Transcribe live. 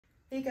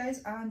Hey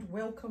guys, and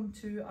welcome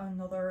to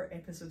another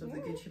episode of the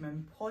Good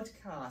Human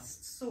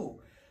podcast. So,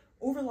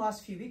 over the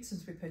last few weeks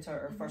since we put out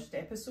our first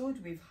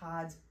episode, we've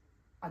had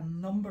a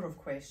number of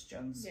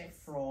questions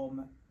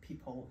from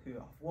people who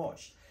have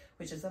watched,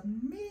 which is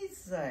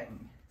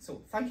amazing.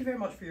 So, thank you very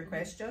much for your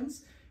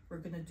questions. We're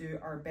going to do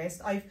our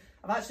best. I've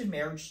actually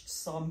merged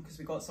some because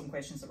we got some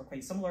questions that were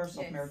quite similar,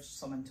 so I've merged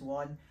some into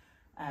one.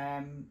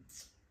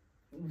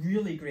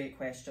 Really great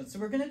questions. So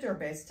we're going to do our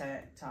best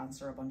to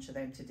answer a bunch of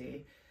them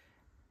today.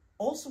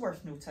 Also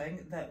worth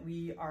noting that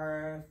we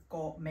are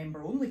got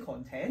member only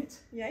content.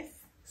 Yes.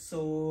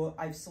 So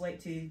I've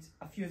selected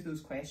a few of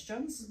those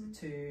questions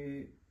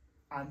to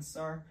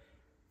answer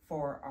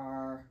for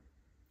our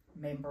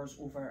members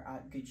over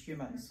at Good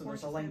Human. So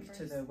there's a link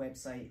to the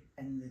website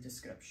in the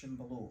description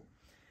below.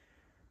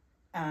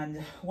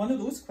 And one of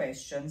those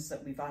questions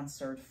that we've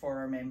answered for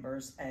our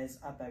members is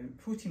about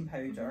protein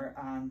powder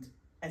and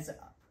is it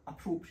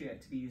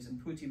appropriate to be using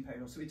protein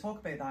powder. So we talk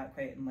about that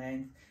quite in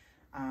length,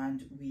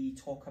 and we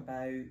talk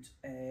about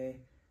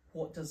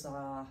what does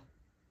a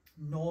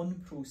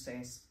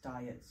non-processed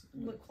diet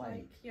look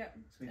like. Yeah.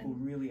 So we go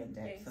really in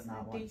depth in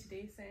that one.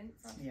 Day-to-day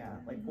sense. Yeah,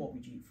 like what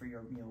would you eat for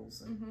your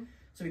meals. And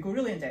so we go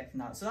really in depth in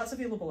that. So that's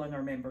available in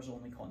our members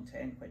only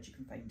content, which you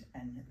can find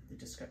in the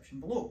description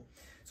below.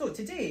 So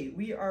today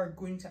we are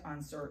going to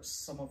answer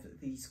some of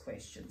these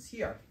questions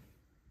here.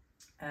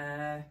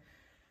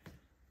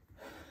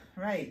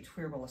 Right,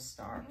 where will I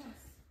start?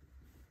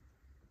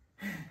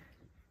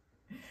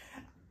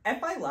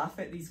 If I laugh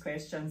at these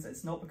questions,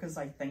 it's not because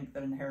I think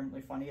they're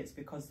inherently funny, it's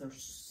because they're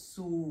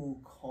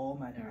so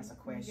common as a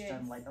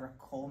question, like they're a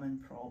common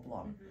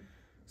problem.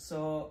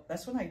 So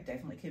this one I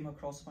definitely came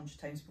across a bunch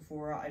of times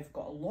before. I've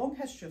got a long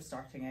history of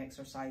starting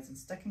exercise and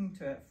sticking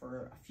to it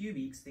for a few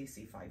weeks, they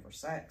say 5 or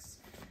 6.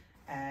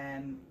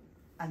 And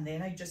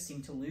then I just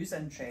seem to lose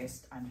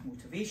interest and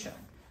motivation.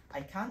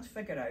 I can't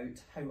figure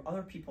out how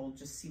other people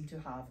just seem to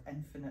have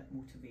infinite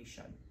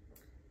motivation.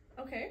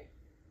 Okay.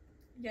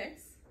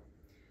 Yes.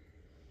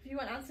 If you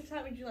want to answer to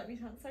that, would you like me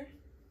to answer?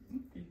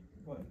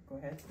 Go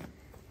ahead.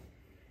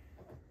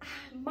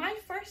 My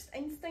first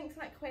instinct to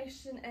that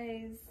question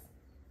is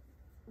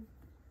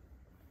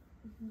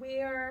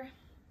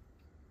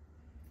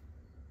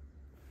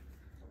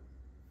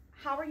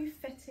how are you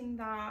fitting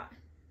that,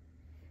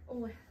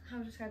 how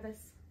to describe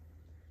this?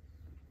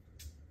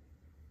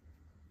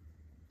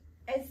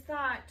 Is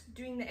that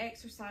doing the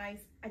exercise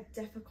a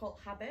difficult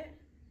habit?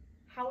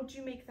 How do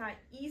you make that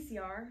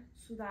easier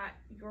so that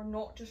you're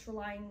not just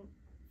relying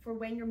for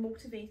when you're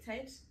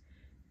motivated?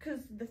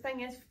 Because the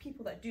thing is, for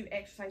people that do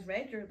exercise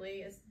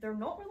regularly, is they're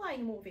not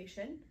relying on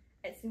motivation.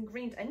 It's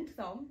ingrained into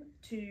them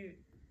to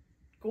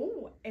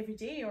go every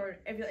day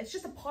it's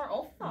just a part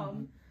of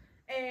them.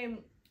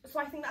 So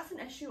I think that's an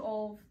issue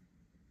of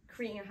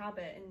creating a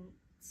habit and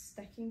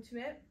sticking to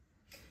it.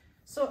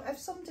 So if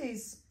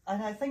somebody's,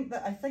 and I think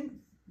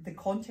the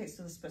context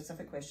of the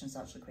specific question is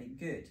actually quite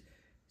good.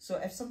 So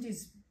if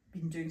somebody's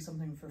been doing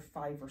something for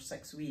 5 or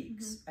 6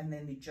 weeks and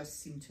then they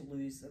just seem to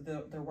lose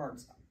their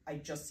words, I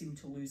just seem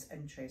to lose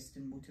interest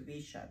and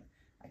motivation.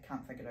 I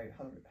can't figure out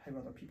how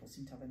other people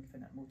seem to have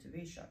infinite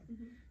motivation.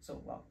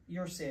 So, well,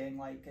 you're saying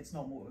like it's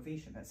not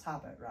motivation, it's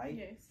habit, right?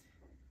 Yes.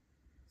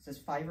 So is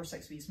 5 or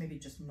 6 weeks maybe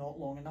just not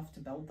long enough to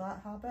build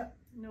that habit?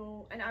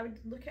 No, and I would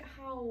look at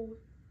how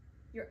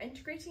you're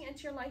integrating it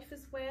into your life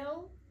as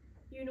well.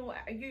 You know,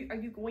 are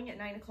you going at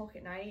 9 o'clock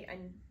at night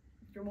and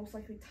you're most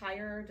likely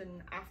tired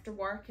and after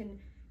work, and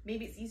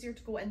maybe it's easier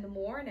to go in the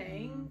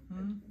morning.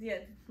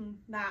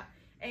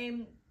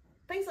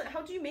 Things like,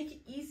 how do you make it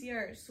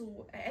easier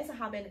so it is a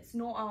habit, it's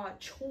not a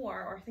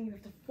chore or a thing you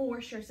have to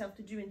force yourself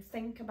to do and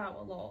think about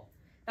a lot?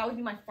 That would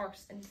be my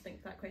first instinct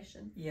to that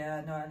question.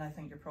 Yeah, no, and I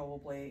think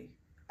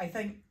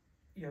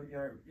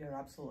you're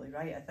absolutely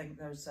right. I think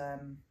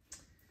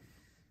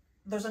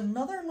there's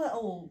another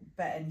little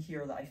bit in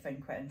here that I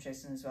find quite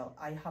interesting as well.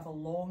 I have a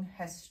long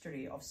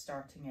history of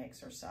starting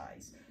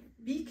exercise.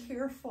 Be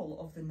careful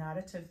of the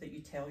narrative that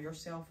you tell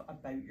yourself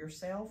about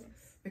yourself,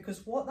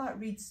 because what that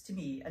reads to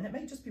me, and it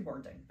might just be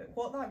wording, but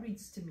what that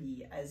reads to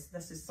me is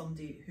this is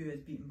somebody who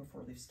has beaten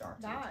before they've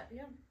started.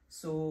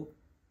 So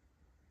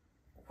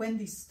when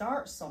they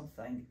start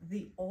something,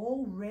 they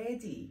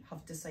already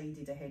have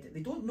decided ahead.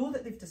 They don't know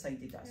that they've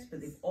decided this,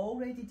 but they've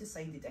already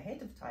decided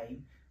ahead of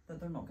time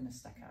that they're not going to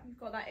stick it. You've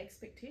got that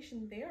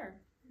expectation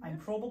there. I'm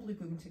probably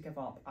going to give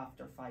up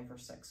after 5 or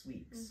 6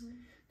 weeks.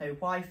 Now,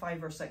 why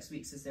 5 or 6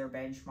 weeks is their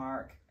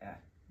benchmark,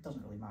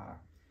 doesn't really matter.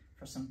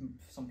 For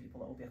some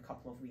people, it'll be a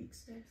couple of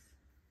weeks. Yes.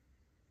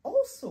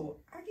 Also,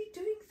 are you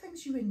doing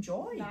things you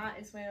enjoy? That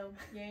as well,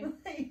 yeah.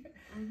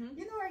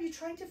 You know, are you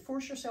trying to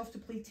force yourself to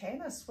play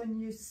tennis when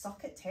you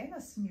suck at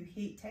tennis and you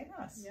hate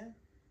tennis? Yeah.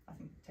 I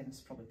think tennis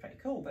is probably pretty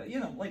cool, but you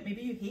know, like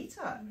maybe you hate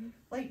it.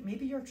 Like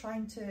maybe you're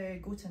trying to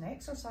go to an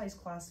exercise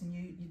class and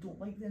you don't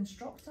like the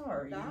instructor,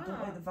 or you don't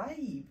like the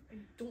vibe.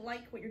 You don't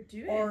like what you're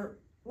doing. Or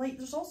like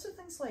there's also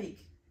things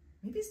like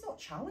maybe it's not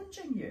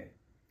challenging you.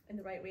 In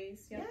the right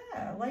ways, yeah.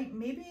 Yeah, like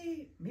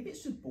maybe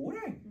it's just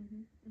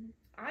boring.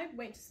 I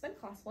went to spin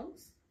class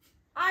once.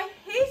 I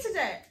hated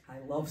it. I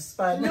love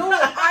spin. No,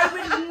 I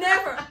would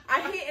never.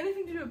 I hate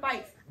anything to do with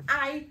bikes.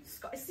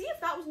 See if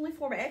that was only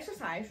for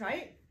exercise,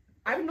 right?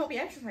 I would not be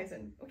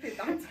exercising. Okay,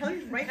 I'm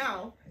telling you right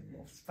now. I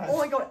love spin. Oh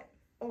my god.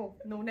 Oh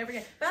no, never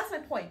again. But that's my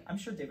point. I'm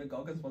sure David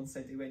Goggins once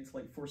said he went to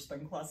like 4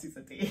 spin classes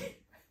a day.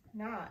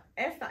 Nah,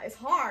 if that is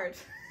hard.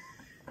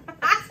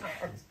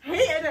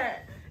 Hated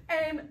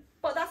it.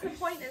 But that's my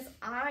point is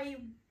I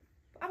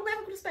will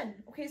never go to spin.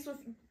 Okay, so if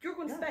you're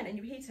going to spin and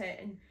you hate it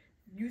and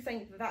you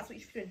think that that's what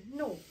you should be doing,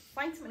 no,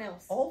 find something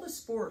else. All the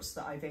sports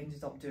that I've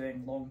ended up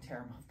doing long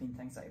term have been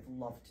things that I've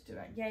loved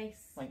doing.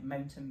 Yes. Like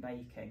mountain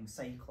biking,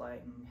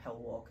 cycling, hill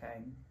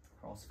walking,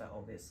 CrossFit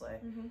obviously.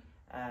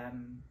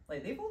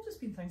 Like they've all just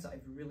been things that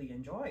I've really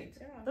enjoyed.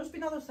 Yeah. There's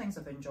been other things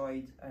I've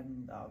enjoyed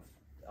and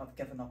I've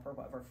given up or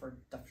whatever for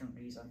different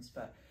reasons,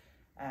 but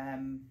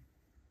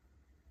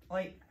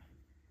like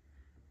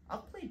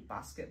I've played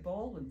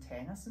basketball and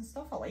tennis and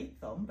stuff. I like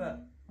them,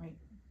 but like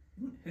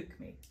didn't hook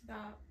me.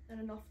 That and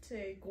enough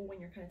to go when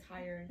you're kind of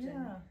tired. Yeah.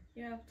 And,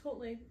 yeah,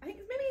 totally. I think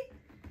maybe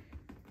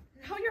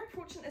how you're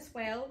approaching it as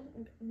well.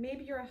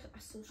 Maybe you're a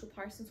social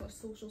person, so a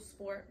social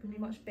sport would be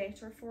much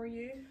better for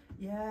you.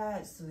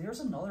 Yeah, so there's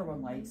another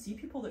one. Like, see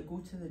people that go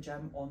to the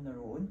gym on their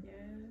own. Yeah.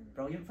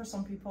 Brilliant for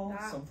some people.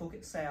 Some folk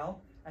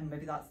excel, and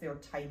maybe that's their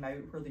time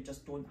out where they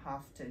just don't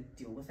have to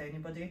deal with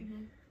anybody.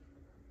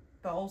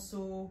 But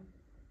also,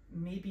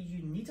 maybe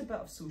you need a bit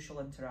of social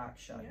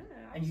interaction,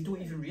 and you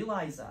don't even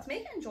realise it. To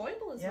make it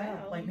enjoyable as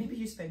well. Like maybe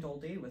you spend all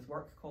day with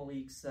work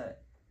colleagues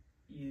that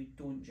you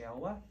don't gel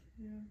with.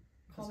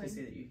 I was going to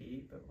say that you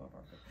hate, but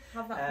whatever.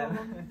 Have that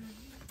problem.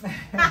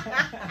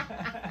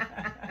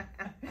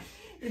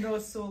 You know,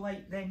 so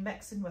like then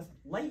mixing with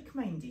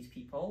like-minded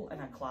people in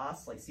a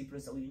class, like say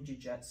Brazilian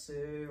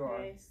Jiu-Jitsu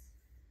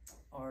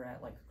or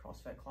like a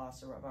CrossFit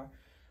class or whatever,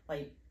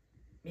 like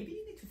maybe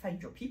you need to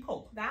find your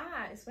people.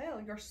 That as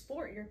well, your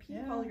sport, your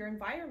people, your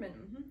environment,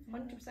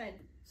 100%.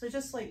 So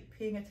just like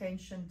paying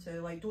attention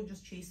to like, don't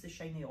just chase the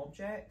shiny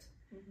object,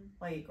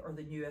 like, or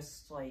the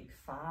newest like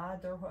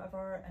fad or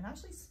whatever, and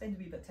actually spend a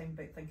wee bit of time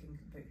about thinking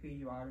about who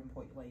you are and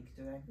what you like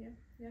doing.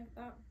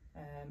 That.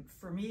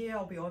 For me,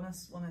 I'll be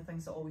honest, one of the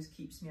things that always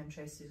keeps me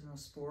interested in a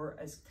sport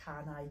is,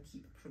 can I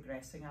keep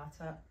progressing at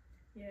it?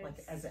 Yes. Like,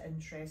 is it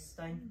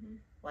interesting?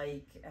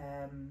 Like,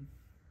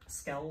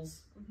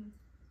 skills.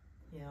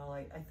 You know,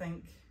 like, I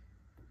think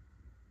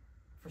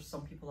for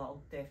some people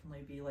that'll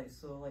definitely be like,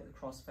 so like the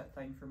CrossFit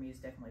thing for me is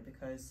definitely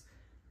because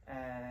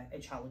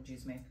it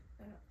challenges me.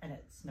 And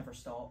it's never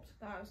stopped.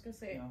 I was going to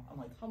say, you know, I'm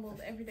like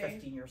humbled every day.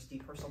 15 years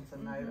deep or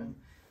something now,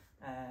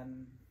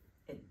 and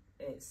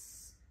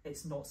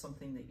it's not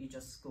something that you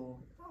just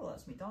go, oh,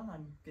 that's me done,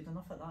 I'm good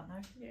enough at that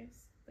now.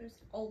 Yes, there's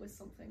always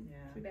something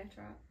to be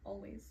better at,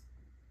 always.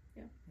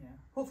 Yeah.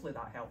 Hopefully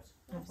that helps.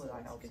 Hopefully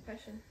that helps. Good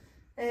question.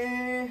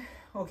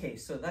 Okay,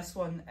 so this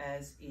one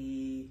is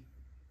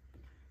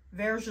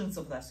versions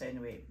of this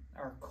anyway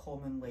are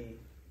commonly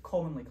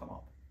come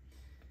up.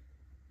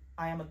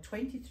 I am a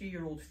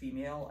 23-year-old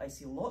female. I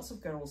see lots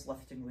of girls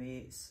lifting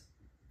weights.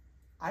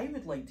 I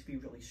would like to be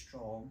really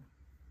strong,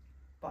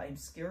 but I'm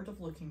scared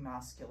of looking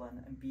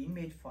masculine and being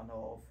made fun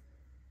of.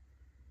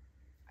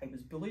 I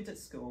was bullied at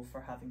school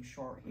for having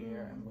short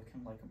hair and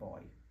looking like a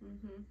boy.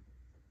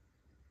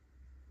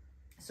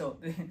 So,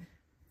 to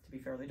be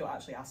fair, they don't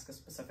actually ask a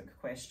specific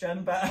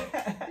question, but...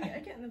 Yeah,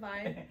 getting the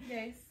vibe,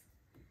 yes.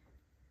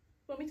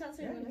 Want me to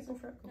answer? Yeah, go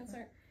for it.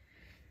 Answer.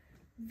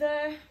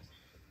 The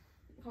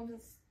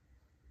confidence...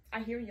 I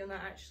hear you on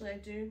that, actually, I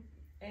do.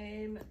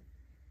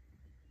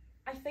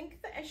 I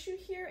think the issue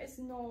here is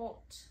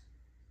not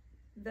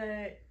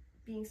the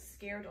being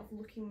scared of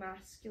looking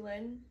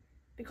masculine,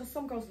 because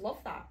some girls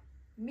love that.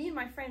 Me and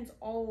my friends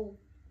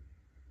all,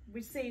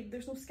 we say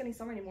there's no skinny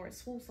summer anymore,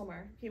 it's full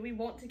summer. Okay, we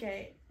want to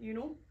get, you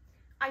know?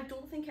 I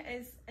don't think it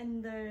is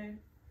in the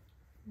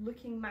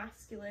looking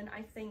masculine.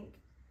 I think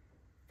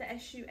the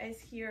issue is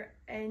here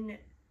in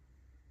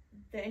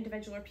the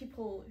individual or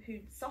people who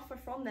suffer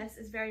from this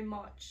is very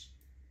much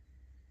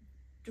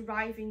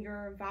deriving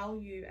your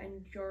value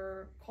and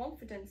your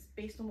confidence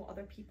based on what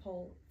other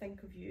people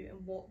think of you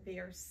and what they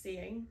are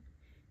saying.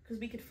 Because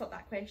we could flip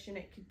that question,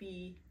 it could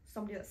be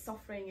somebody that's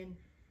suffering and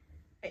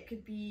it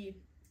could be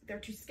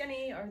they're too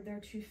skinny or they're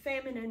too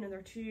feminine or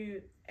they're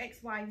too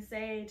X, Y,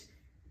 Z,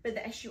 but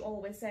the issue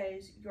always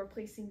is you're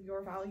placing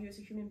your value as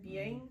a human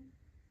being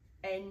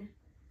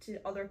into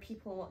other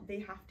people and what they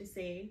have to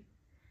say.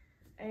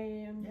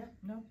 Absolutely.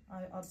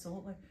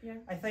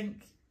 I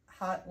think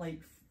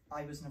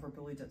I was never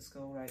bullied at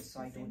school, right, so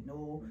I don't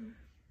know.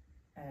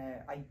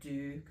 I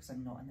do, because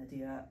I'm not an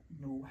idiot,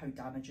 know how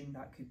damaging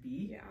that could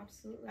be. Yeah,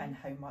 absolutely. And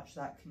how much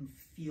that can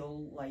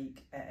feel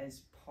like it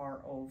is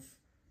part of,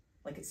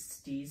 like it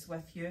stays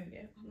with you.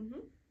 Yeah.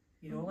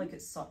 You know, like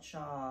it's such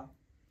a,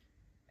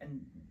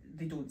 and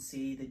they don't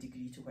say the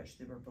degree to which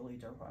they were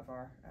bullied or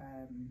whatever,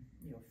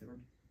 you know, if they were,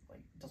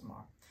 like, doesn't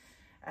matter.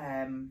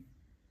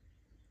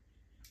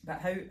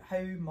 But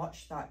how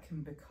much that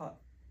can become,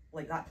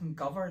 like that can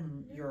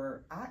govern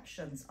your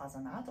actions as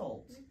an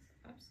adult. Yes,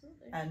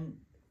 absolutely. And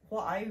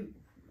what I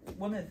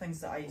one of the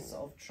things that I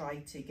sort of try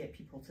to get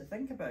people to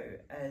think about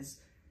is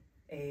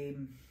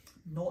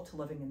not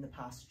living in the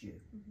past you.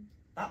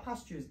 That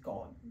past you is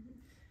gone.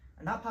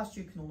 And that past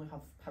you can only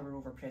have power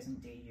over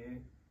present day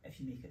you if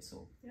you make it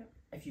so,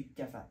 if you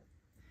give it.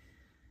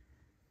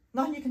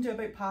 Nothing you can do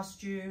about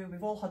past you.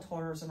 We've all had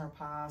horrors in our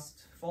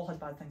past. We've all had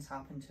bad things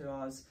happen to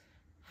us.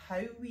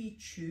 How we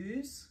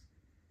choose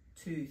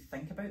to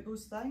think about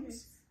those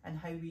things and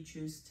how we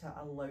choose to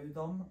allow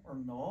them or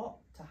not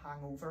to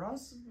hang over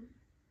us.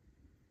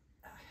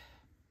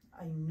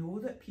 I know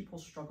that people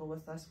struggle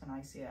with this when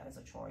I say it as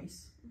a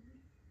choice.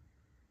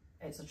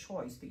 It's a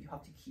choice, but you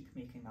have to keep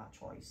making that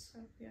choice.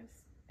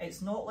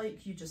 It's not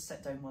like you just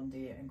sit down one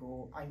day and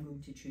go, I'm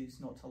going to choose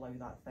not to allow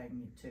that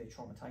thing to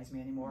traumatize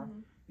me anymore.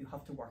 You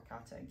have to work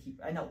at it and keep,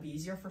 and it'll be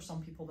easier for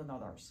some people than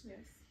others.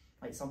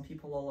 Like some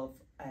people will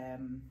have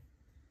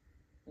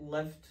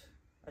lived,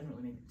 I don't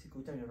really mean to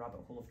go down a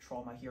rabbit hole of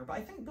trauma here, but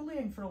I think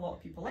bullying for a lot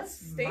of people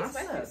is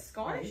massive. It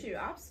scars you,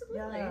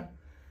 absolutely. Yeah.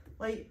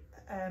 Like,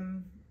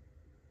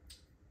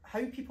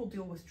 how people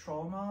deal with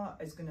trauma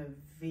is going to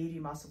vary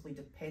massively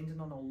depending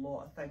on a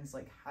lot of things,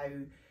 like how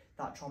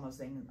that trauma has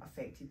then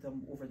affected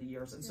them over the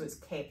years, and so it's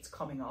kept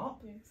coming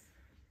up,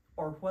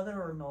 or whether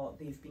or not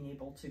they've been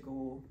able to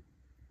go,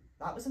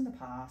 that was in the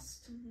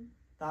past,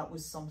 that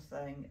was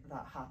something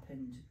that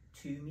happened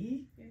to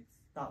me,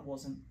 that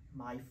wasn't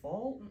my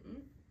fault,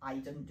 I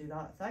didn't do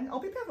that thing. I'll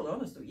be perfectly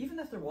honest though, even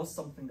if there was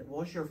something that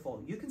was your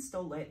fault, you can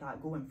still let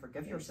that go and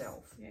forgive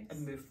yourself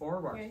and move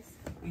forward.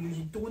 You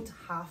don't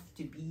have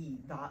to be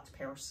that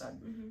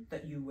person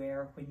that you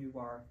were when you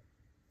were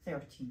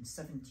 13,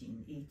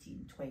 17,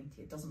 18,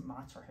 20. It doesn't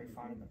matter how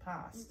far in the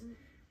past.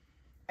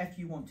 If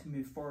you want to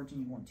move forward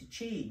and you want to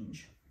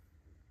change,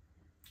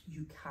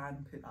 you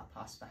can put that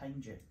past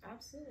behind you.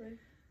 Absolutely.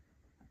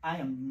 I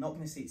am not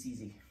going to say it's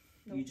easy.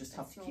 No, you just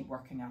have to keep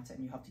working at it,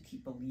 and you have to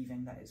keep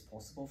believing that it's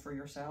possible for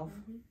yourself.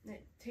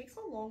 It takes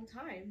a long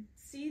time.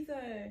 See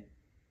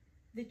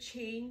the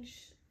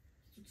change.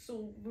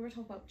 So when we're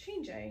talking about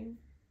changing,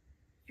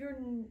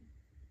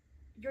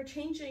 you're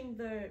changing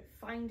the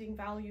finding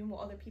value in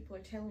what other people are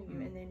telling you,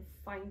 and then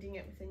finding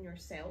it within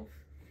yourself.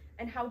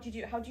 And how do you do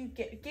it? How do you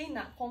gain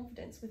that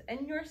confidence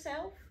within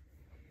yourself?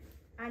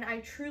 And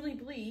I truly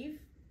believe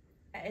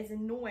it is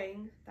in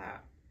knowing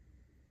that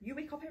you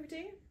wake up every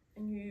day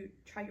and you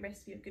try your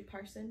best to be a good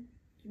person.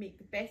 You make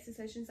the best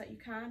decisions that you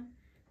can.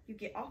 You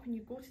get up and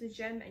you go to the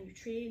gym and you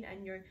train,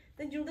 and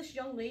then this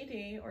young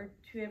lady or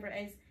whoever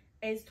it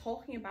is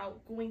talking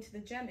about going to the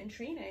gym and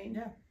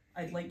training.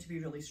 I'd like to be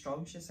really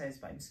strong, she says,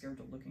 but I'm scared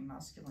of looking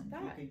masculine.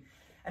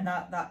 And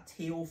that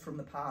tale from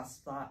the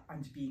past, that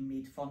and being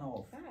made fun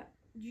of.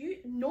 You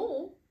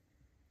know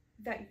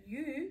that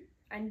you,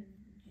 and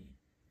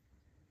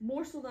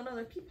more so than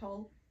other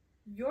people,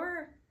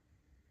 you're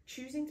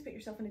choosing to put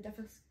yourself in a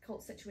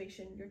difficult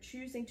situation. You're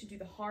choosing to do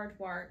the hard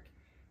work.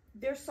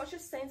 There's such a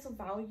sense of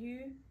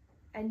value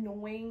in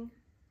knowing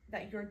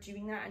that you're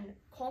doing that, and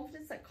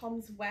confidence that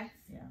comes with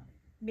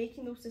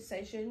making those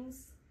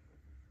decisions,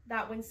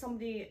 that when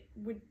somebody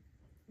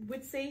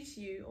would say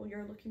to you, oh,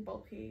 you're looking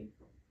bulky,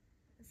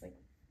 it's like,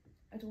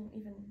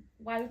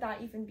 why would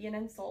that even be an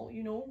insult,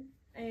 you know?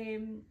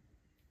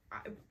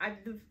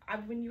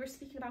 When you were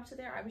speaking about it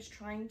there, I was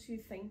trying to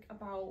think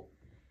about,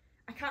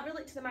 I can't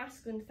relate to the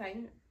masculine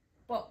thing,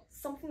 but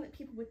something that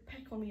people would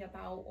pick on me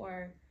about,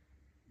 or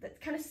that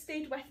kind of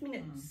stayed with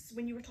me. It's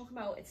when you were talking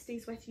about it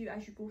stays with you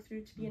as you go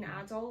through to be an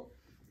adult.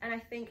 And I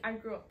think I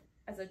grew up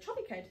as a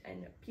chubby kid,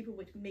 and people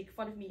would make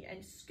fun of me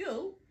in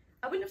school.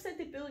 I wouldn't have said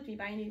they bullied me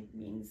by any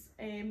means,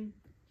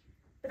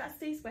 but that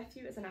stays with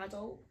you as an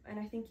adult. And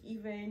I think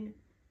even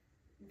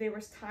there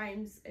was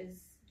times, as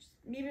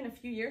maybe even a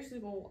few years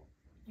ago,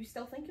 you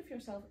still think of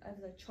yourself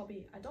as a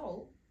chubby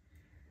adult.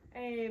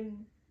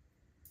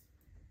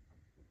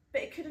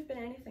 But it could have been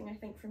anything, I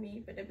think, for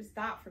me, but it was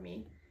that for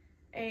me.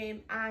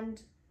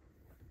 And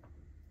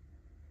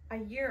a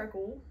year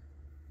ago,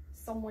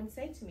 someone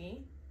said to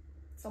me,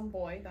 some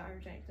boy that I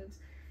rejected,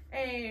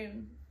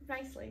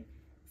 nicely,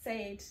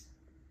 said,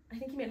 I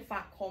think he made a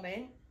fat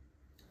comment,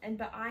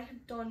 but I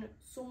have done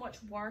so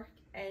much work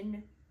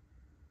in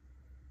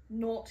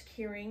not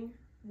caring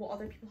what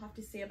other people have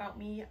to say about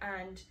me,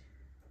 and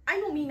I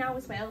know me now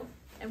as well,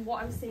 and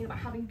what I was saying about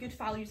having good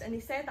values, and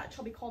they said that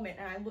chubby comment,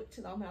 and I looked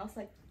at them and I was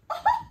like,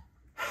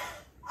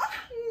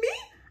 me?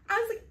 I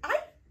was like, I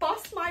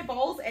bust my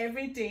balls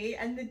every day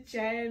in the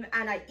gym,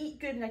 and I eat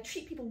good, and I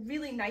treat people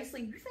really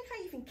nicely. You think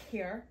I even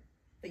care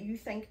that you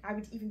think I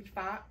would even be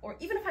fat? Or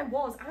even if I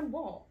was, I'm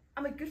what?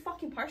 I'm a good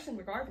fucking person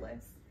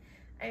regardless.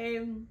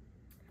 And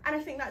I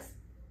think that's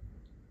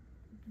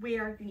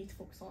where you need to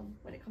focus on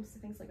when it comes to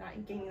things like that,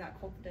 and gaining that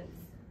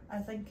confidence. I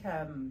think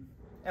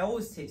it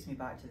always takes me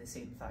back to the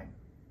same thing.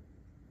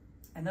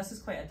 And this is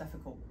quite a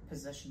difficult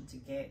position to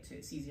get to.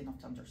 It's easy enough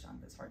to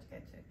understand, but it's hard to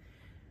get to.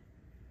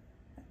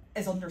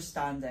 Is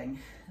understanding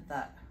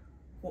that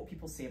what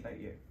people say about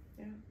you,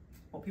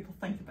 what people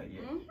think about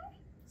you,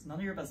 it's none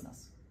of your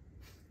business.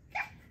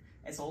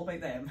 It's all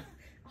about them.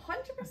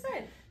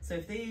 100%.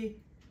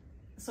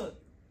 So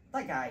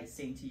that guy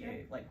saying to you,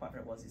 Yeah. like whatever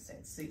it was he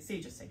said, say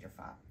he just said you're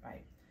fat,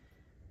 right?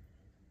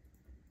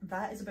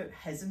 That is about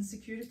his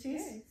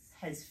insecurities, Yes.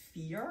 his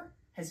fear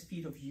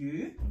of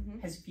you,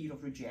 his fear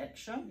of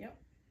rejection. Yep.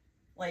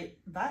 Like,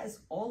 that is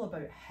all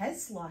about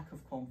his lack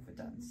of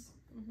confidence.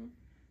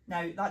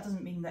 Now, that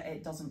doesn't mean that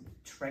it doesn't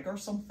trigger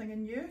something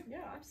in you.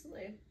 Yeah,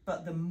 absolutely.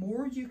 But the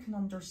more you can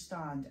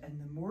understand and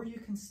the more you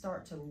can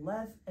start to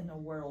live in a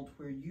world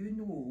where you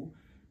know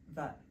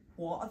that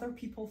what other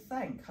people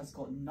think has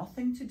got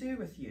nothing to do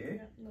with you,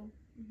 Yeah, no.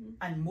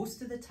 and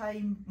most of the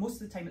time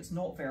it's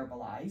not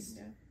verbalized.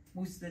 Yeah.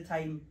 Most of the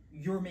time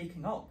you're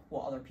making up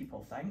what other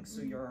people think,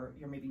 so you're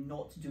maybe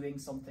not doing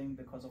something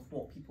because of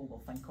what people will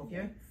think of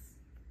you. Yes.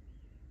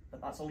 But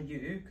that's all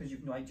you, because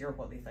you've no idea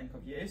what they think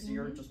of you, so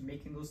you're just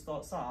making those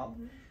thoughts up.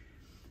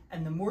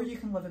 And the more you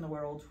can live in a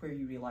world where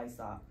you realise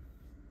that,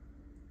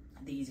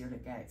 the easier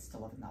it gets to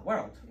live in that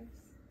world. Yes.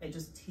 It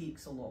just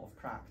takes a lot of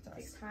practice.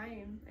 It takes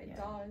time. It Yeah.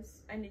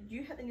 does. And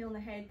you hit the nail on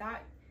the head.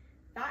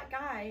 That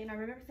guy, and I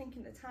remember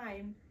thinking at the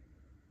time,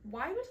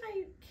 why would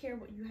I care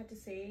what you had to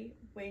say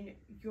when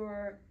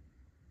you're,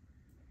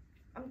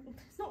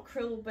 it's not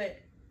cruel, but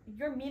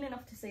you're mean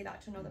enough to say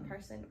that to another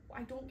person.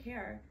 I don't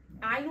care.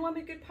 I know I'm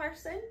a good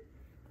person.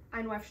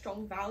 I know I have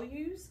strong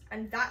values,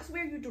 and that's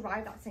where you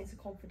derive that sense of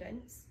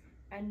confidence.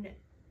 And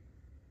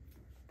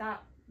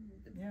that,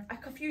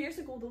 a few years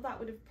ago though, that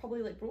would have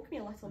probably like broke me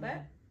a little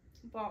bit,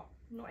 but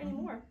not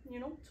anymore. You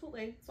know,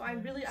 totally. So I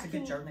really, It's I a good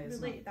can journey,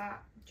 isn't relate it?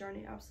 that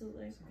journey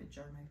absolutely. It's a good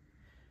journey.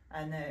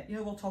 And you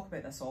know, we'll talk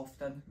about this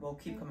often. We'll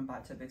keep coming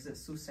back to it because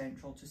it's so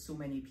central to so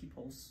many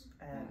people's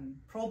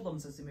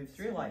problems as they move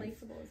through life.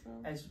 Relatable as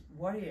well. Is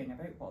worrying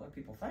about what other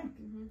people think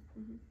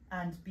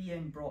and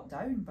being brought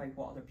down by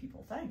what other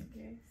people think.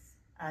 Yes.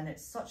 And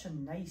it's such a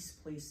nice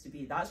place to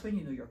be. That's when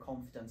you know your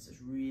confidence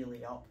is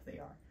really up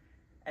there.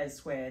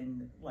 Is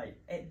when like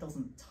it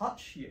doesn't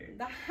touch you.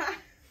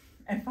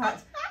 In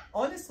fact,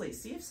 honestly,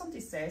 see if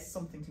somebody says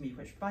something to me,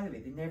 which by the way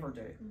they never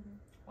do.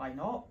 Why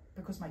not?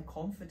 Because my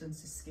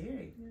confidence is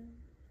scary.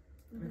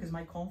 Because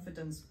my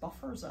confidence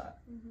buffers it.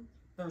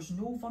 There's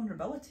no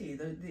vulnerability.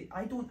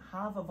 I don't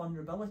have a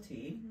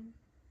vulnerability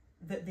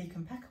that they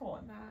can pick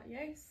on.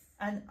 Yes.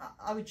 And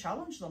I would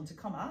challenge them to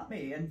come at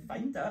me and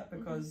find it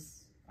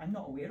because I'm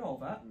not aware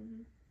of it.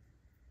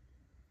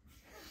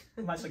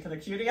 I'm actually kind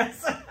of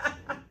curious.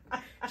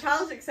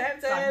 Challenge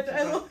accepted.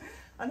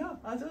 I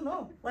don't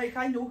know. Like,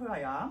 I know who I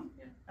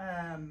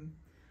am.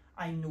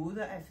 I know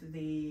that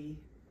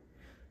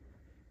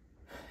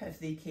if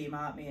they came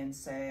at me and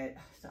said,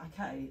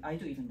 I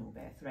don't even know,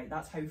 Beth, right?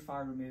 That's how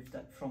far removed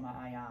from it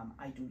I am.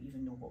 I don't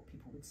even know what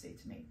people would say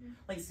to me.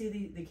 Like, say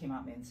they came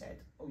at me and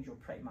said, oh, you're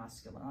pretty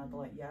masculine. I'd be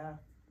like, yeah.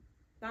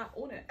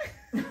 Own it.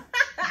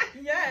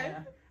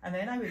 Yeah. And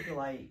then I would be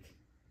like,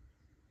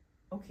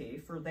 okay,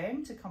 for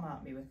them to come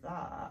at me with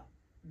that,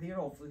 they're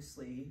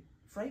obviously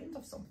frightened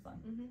of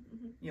something.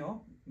 You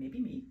know, maybe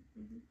me.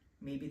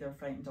 Maybe they're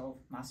frightened of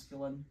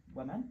masculine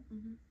women.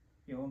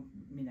 You know,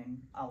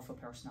 meaning alpha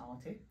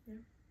personality.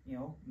 You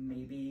know,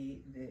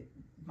 maybe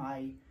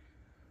my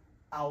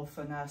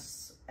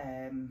alphaness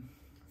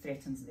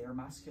threatens their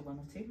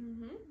masculinity.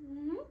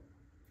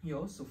 You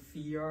know, so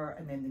fear,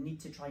 and then the need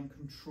to try and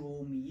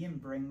control me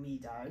and bring me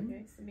down.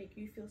 Yes, to make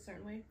you feel a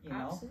certain way. You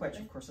know, which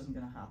of course isn't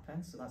going to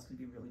happen, so that's going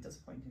to be really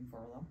disappointing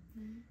for them.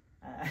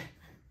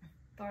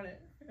 Darn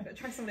it. Gotta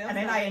try somebody else. And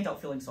then I end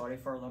up feeling sorry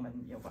for them,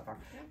 and you know, whatever.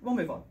 Yeah. We'll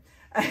move on.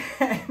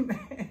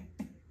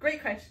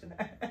 Great question.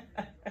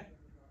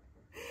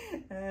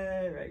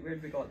 Right, where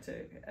did we got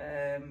to?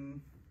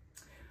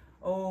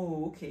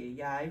 Oh, okay,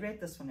 yeah, I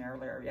read this one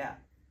earlier. Yeah,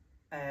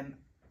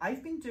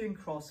 I've been doing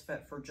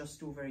CrossFit for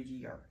just over a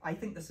year. I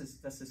think this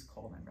is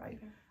common, right?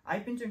 Okay.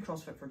 I've been doing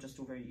CrossFit for just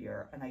over a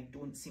year, and I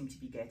don't seem to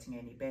be getting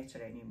any better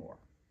anymore.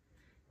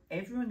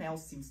 Everyone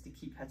else seems to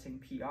keep hitting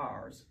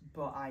PRs,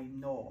 but I'm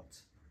not.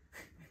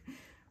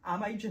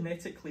 Am I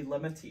genetically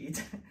limited?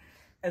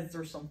 Is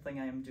there something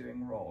I am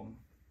doing wrong?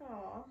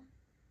 Aww.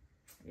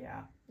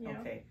 Yeah.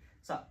 Okay.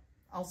 So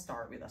I'll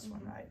start with this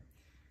one, right?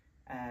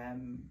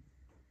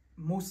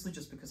 Mostly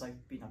just because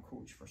I've been a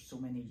coach for so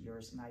many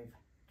years and I've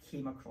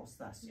came across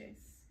this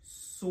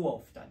so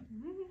often.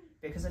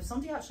 Because if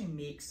somebody actually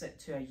makes it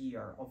to a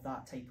year of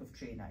that type of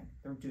training,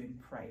 they're doing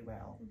pretty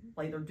well.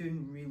 Like, they're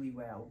doing really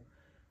well.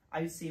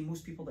 I would say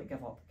most people that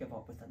give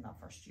up within that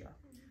first year.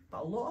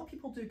 But a lot of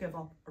people do give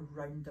up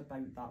around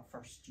about that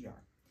first year.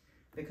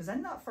 Because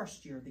in that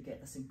first year, they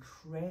get this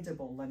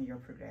incredible linear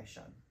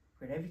progression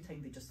where every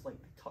time they just like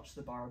touch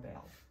the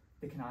barbell,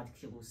 they can add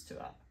kilos to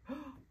it.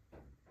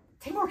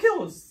 10 more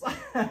kilos!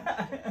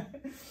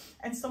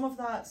 And some of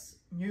that's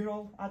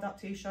neural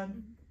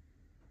adaptation.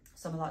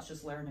 Some of that's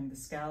just learning the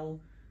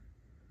skill.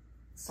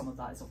 Some of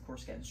that is, of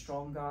course, getting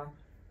stronger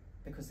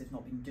because they've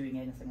not been doing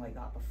anything like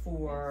that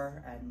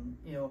before. And,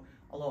 you know,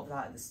 a lot of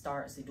that at the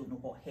start is they don't know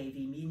what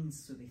heavy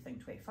means. So they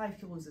think 25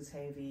 kilos is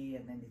heavy,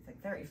 and then they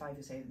think 35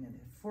 is heavy, and then they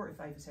think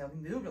 45 is heavy.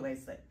 And they don't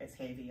realise that it's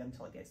heavy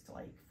until it gets to,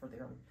 like, for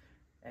their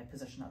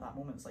position at that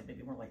moment, it's like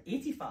maybe more like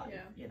 85,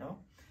 you know.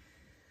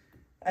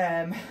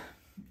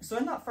 So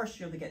in that first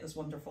year, they get this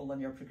wonderful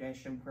linear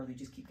progression where they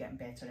just keep getting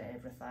better at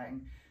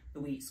everything. The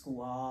weights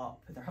go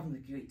up, they're having a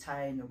great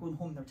time, they're going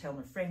home, they're telling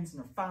their friends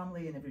and their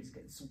family, and everybody's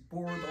getting so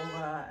bored,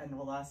 all that and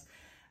all this.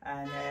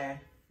 And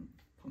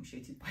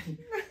punctuated by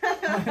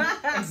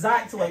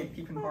exactly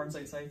keeping horns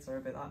outside, sorry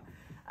about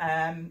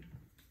that.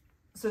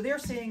 So they're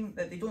saying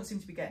that they don't seem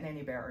to be getting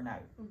any better now.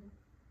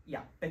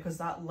 Yeah, because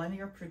that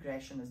linear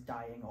progression is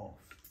dying off.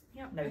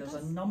 Yep, now there's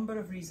a number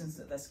of reasons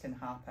that this can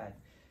happen.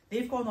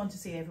 They've gone on to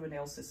say everyone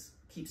else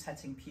keeps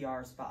hitting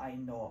PRs, but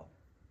I'm not.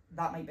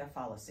 That might be a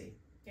fallacy.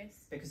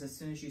 Yes. Because as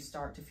soon as you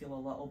start to feel a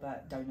little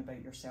bit down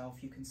about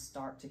yourself, you can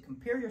start to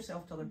compare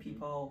yourself to other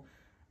people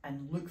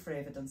and look for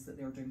evidence that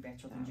they're doing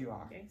better than you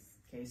are. Yes.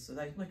 Okay, so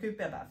there could be a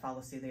bit of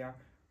fallacy there.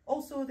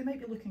 Also, they might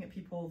be looking at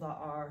people that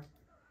are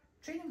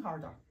training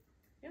harder.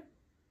 Yep.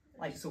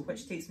 Like, so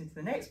which takes me to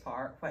the next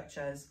part, which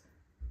is,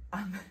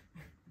 am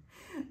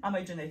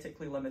I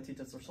genetically limited?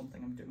 Is there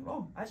something I'm doing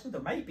wrong? Actually,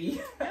 there might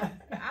be. Yeah,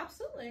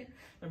 absolutely.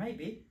 There might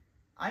be.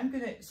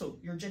 So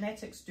your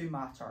genetics do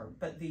matter,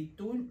 but they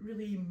don't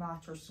really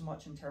matter so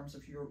much in terms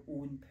of your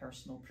own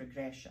personal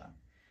progression.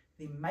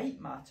 They might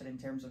matter in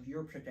terms of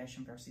your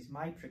progression versus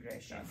my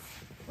progression,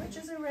 which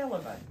is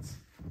irrelevant.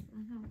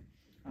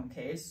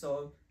 Okay,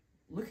 so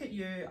look at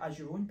you as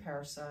your own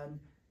person.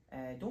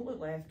 Don't look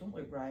left, don't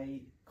look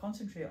right.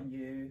 Concentrate on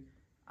you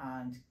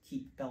and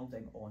keep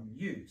building on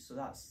you. So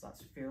that's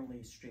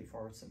fairly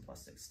straightforward,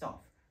 simplistic stuff.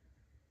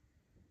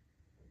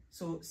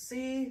 So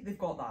say they've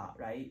got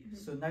that, right?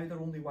 So now they're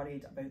only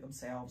worried about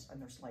themselves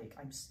and they're like,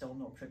 I'm still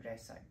not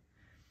progressing.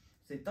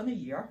 So they've done a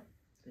year,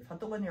 they've had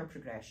the linear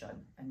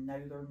progression, and now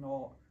they're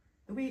not,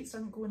 the weights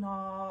aren't going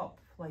up,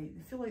 like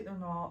they feel like they're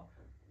not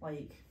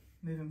like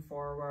moving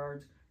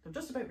forward, they're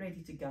just about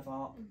ready to give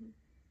up.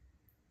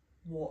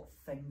 What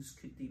things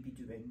could they be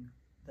doing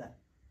that,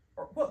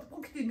 or what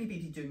could they maybe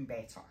be doing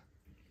better?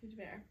 Could be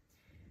better.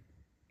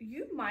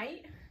 You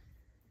might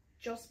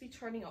just be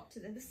turning up to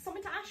this is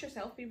something to ask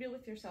yourself, be real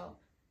with yourself.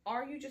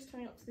 Are you just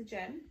turning up to the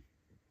gym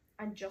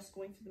and just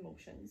going through the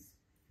motions?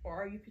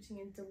 Or are you putting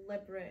in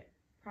deliberate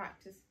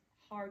practice,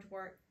 hard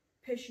work,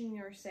 pushing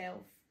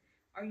yourself?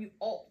 Are you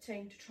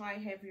opting to try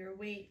heavier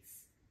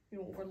weights,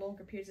 over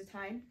longer periods of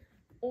time?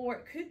 Or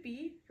it could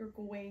be you're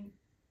going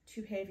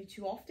too heavy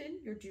too often,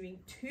 you're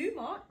doing too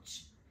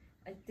much.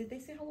 Did they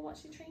say how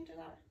much they trained or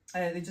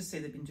that? They just say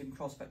they've been doing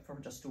CrossFit for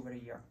just over a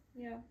year.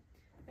 Yeah.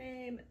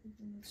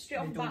 Straight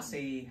off they the don't bat,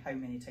 say how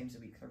many times a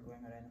week they're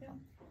going or anything.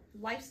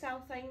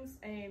 Lifestyle things.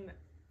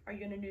 Are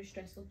you in a new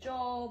stressful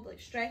job? Like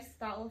stress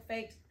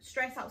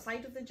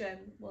outside of the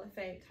gym will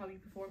affect how you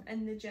perform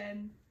in the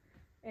gym.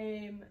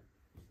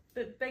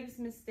 But biggest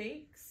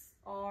mistakes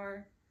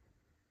are,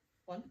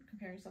 one,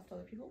 comparing yourself to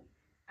other people,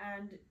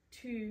 and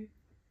two,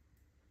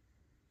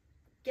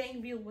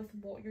 getting real with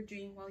what you're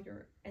doing while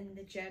you're in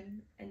the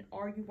gym, and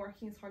are you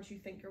working as hard as you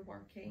think you're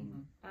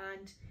working?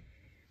 And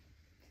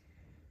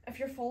if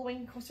you're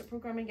following CrossFit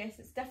program, I guess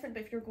it's different,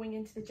 but if you're going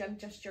into the gym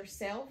just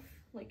yourself,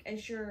 like I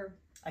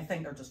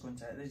think they're just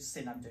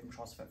saying I'm doing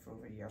CrossFit for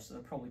over a year, so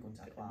they're probably going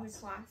to a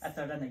class. If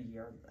they're in a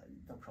year,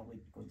 they're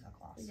probably going to a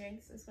class.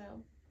 Yes, as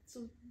well.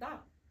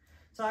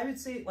 So I would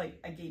say,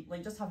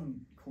 again, just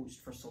having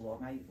coached for so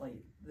long,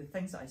 the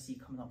things that I see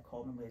coming up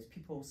commonly is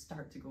people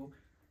start to go,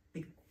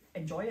 they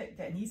enjoy it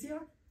getting easier.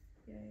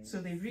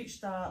 So they've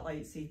reached that,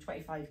 say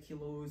 25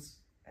 kilos,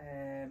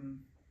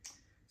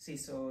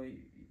 so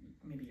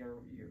maybe you're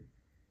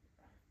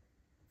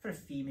for a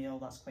female,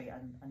 that's quite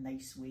a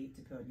nice weight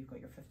to put. You've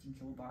got your 15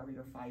 kilo bar with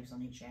your 5s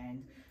on each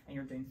end, and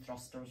you're doing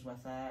thrusters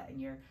with it,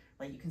 and you're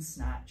you can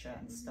snatch it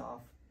and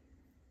stuff,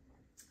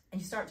 and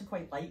you start to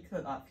quite like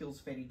that feels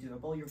very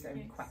doable. You're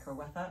getting quicker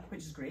with it, which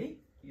is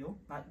great.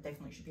 That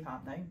definitely should be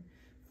happening,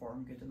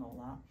 form good and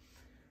all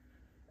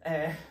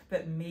that.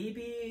 But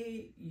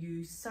maybe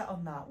you sit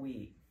on that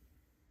weight.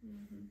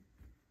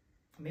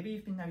 Maybe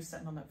you've been now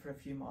sitting on it for a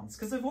few months,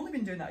 because they've only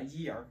been doing it a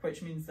year,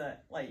 which means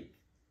that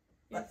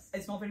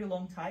it's not a very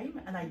long time.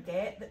 And I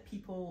get that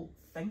people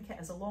think it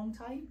is a long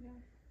time,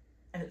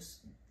 and it's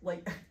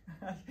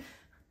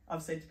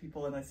I've said to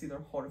people, and I see their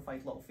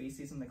horrified little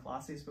faces in the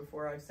classes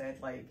before, I've said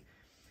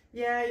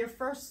yeah, your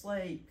first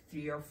 3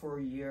 or 4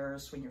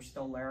 years when you're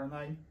still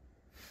learning.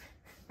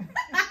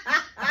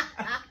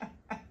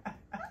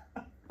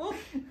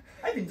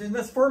 I've been doing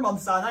this 4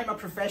 months and I'm a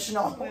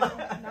professional.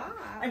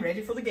 I'm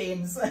ready for the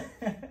games.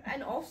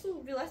 And also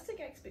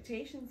realistic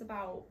expectations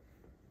about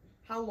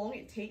how long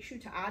it takes you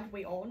to add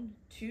weight on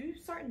to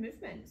certain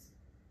movements.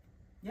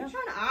 I'm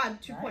trying to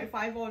add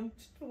 2.5 on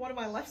to one of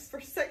my lifts for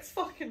 6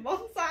 fucking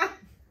months.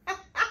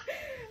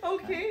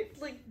 Okay,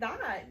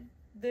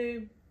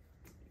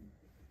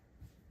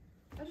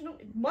 I don't know,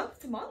 month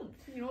to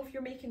month, if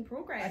you're making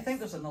progress. I think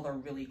there's another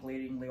really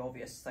glaringly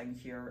obvious thing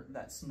here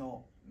that's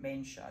not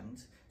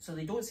mentioned. So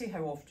they don't say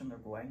how often they're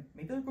going.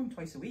 Maybe they're going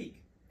twice a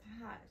week.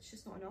 It's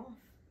just not enough.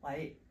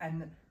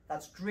 And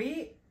that's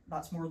great.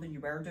 That's more than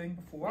you were doing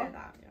before.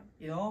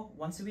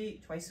 Once a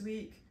week, twice a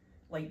week.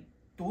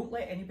 Don't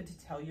let anybody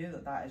tell you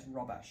that is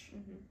rubbish.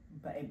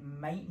 But it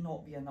might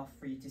not be enough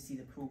for you to see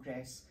the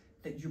progress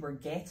that you were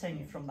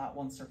getting from that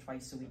once or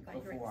twice a week that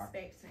before.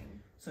 you're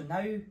expecting. So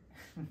now,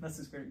 this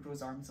is where it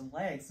grows arms and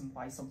legs, and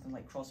why something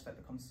like CrossFit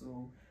becomes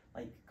so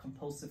like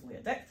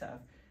compulsively addictive.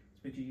 It's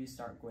because you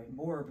start going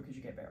more because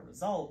you get better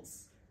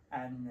results.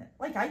 And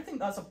like, I think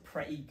that's a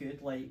pretty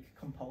good like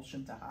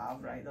compulsion to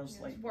have, right? There's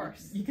like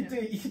worse. You could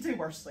do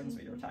worse things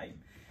with your time.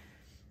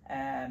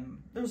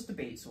 There's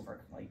debates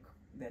over like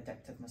the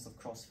addictiveness of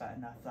CrossFit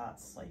and if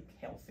that's like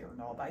healthy or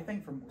not, but I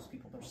think for most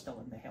people they're still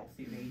in the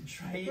healthy range,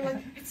 right?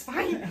 Like, it's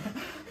fine.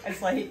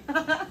 It's like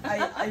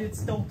I would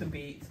still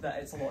debate that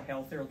it's a lot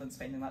healthier than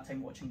spending that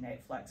time watching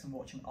Netflix and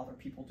watching other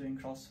people doing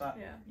CrossFit.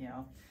 Yeah. You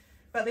know,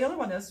 but the other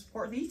one is,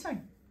 what are they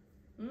eating?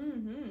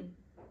 Mm-hmm.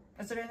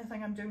 Is there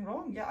anything I'm doing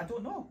wrong? Yeah, I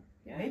don't know.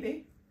 Yeah.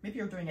 Maybe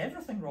you're doing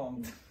everything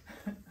wrong.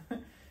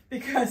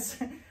 Because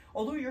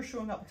although you're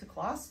showing up to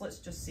class, let's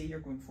just say you're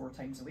going 4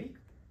 times a week.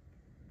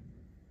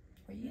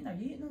 Are you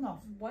eating enough?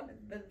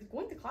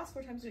 Going to class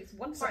 4 times a week is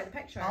one part of the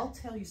picture. I'll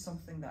tell you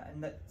something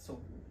so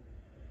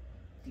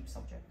deep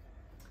subject.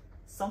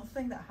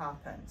 Something that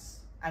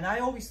happens, and I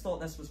always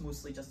thought this was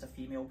mostly just a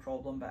female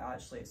problem, but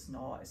actually it's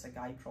not, it's a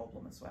guy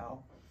problem as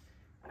well.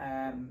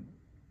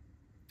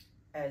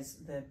 Is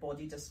the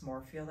body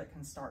dysmorphia that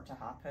can start to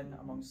happen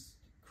amongst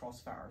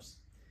CrossFitters.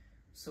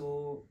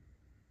 So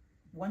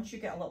once you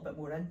get a little bit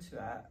more into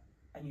it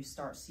and you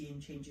start seeing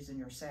changes in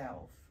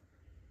yourself,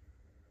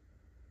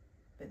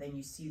 but then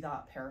you see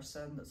that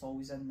person that's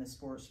always in the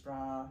sports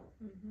bra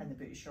and the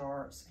booty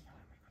shorts, and you're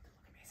like, oh my god, they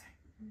look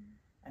amazing.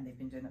 And they've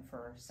been doing it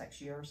for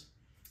 6 years.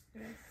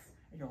 Yes.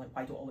 And you're like,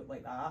 why don't I look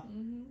like that?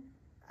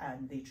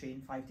 And they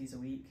train 5 days a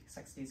week,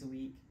 6 days a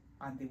week,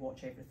 and they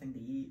watch everything they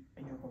eat,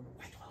 and you're going,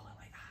 why don't I look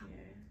like that?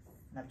 Yes.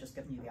 And I've just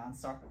given you the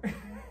answer.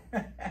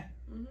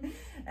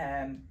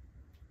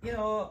 You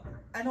know,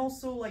 and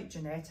also like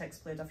genetics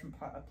play a different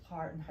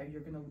part in how you're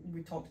gonna,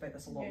 we talked about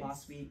this a lot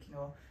last week, you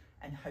know,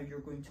 and how you're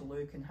going to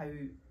look, and how,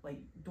 like,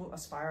 don't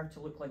aspire to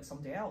look like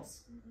somebody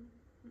else.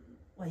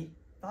 Like,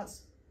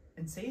 that's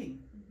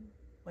insane.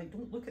 Like,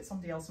 don't look at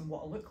somebody else and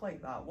want to look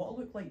like that. Want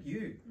to look like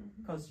you,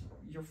 because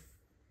you're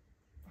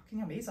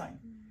fucking amazing.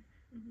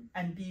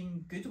 And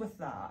being good with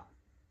that,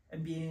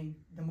 and being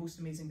the most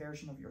amazing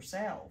version of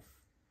yourself,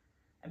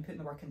 and putting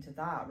the work into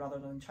that rather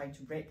than trying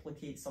to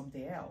replicate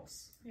somebody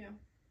else. Yeah.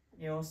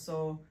 You know,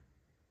 so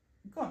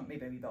going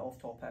maybe a wee bit off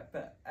topic,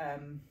 but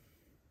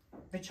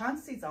the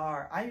chances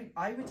are,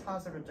 I would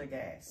hazard a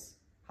guess,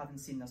 having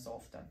seen this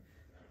often,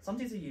 some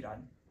days a year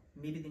in,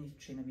 maybe they need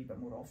to train a wee bit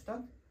more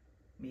often,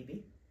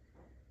 maybe.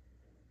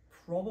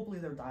 Probably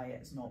their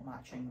diet is not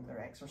matching their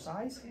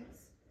exercise. Yes.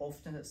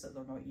 Often it's that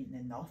they're not eating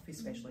enough,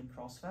 especially in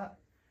CrossFit.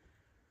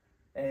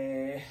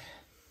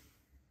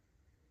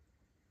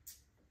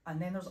 And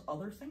then there's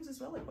other things as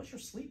well, like what's your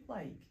sleep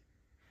like?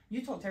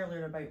 You talked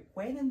earlier about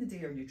when in the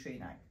day are you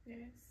training?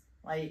 Yes.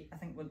 Like, I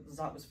think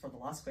that was for the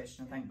last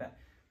question, I think, but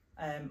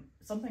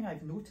something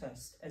I've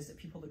noticed is that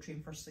people that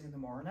train first thing in the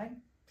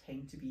morning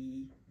tend to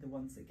be the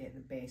ones that get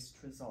the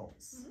best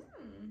results.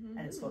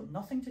 And it's got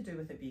nothing to do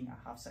with it being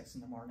at 6:30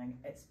 in the morning,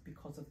 it's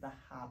because of the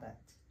habit.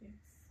 Yes.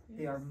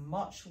 They are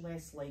much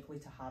less likely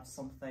to have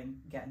something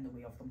get in the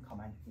way of them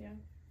coming. Yeah,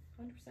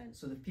 100%.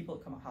 So the people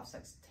that come at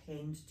 6:30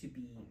 tend to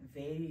be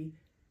very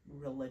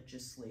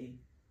religiously,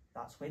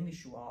 that's when they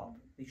show up,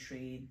 they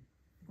train,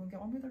 they go and get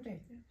on with their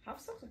day. Yeah.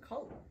 Half stuff's a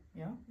cult.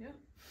 Yeah? Yeah.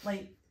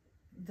 Like,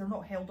 they're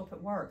not held up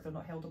at work, they're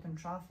not held up in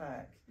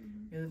traffic, you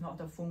know, they've not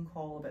had a phone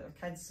call about their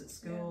kids at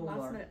school.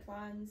 Last or minute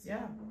plans.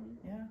 Yeah,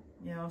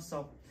 you know,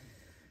 so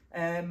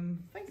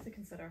things to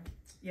consider.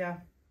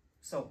 Yeah,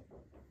 so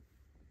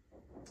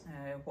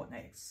what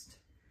next?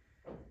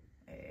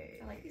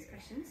 I like these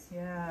questions.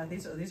 Yeah,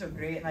 these are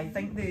great, and I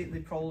think they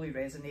probably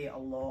resonate a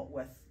lot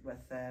with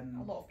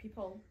a lot of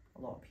people.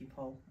 A lot of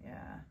people,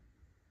 yeah.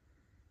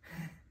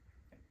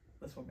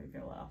 This one made me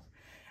laugh.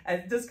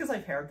 Just because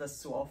I've heard this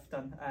so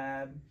often.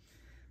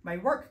 My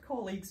work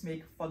colleagues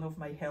make fun of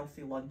my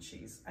healthy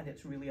lunches, and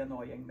it's really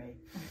annoying me.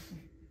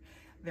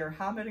 They are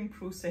hammering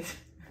processed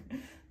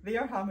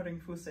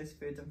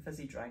food and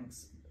fizzy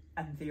drinks,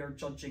 and they are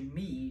judging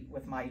me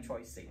with my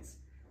choices.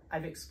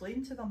 I've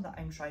explained to them that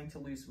I'm trying to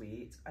lose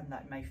weight and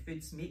that my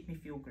foods make me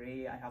feel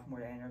great, I have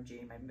more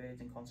energy, my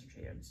mood and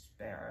concentration is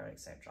better,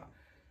 etc.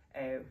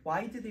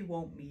 Why do they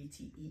want me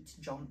to eat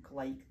junk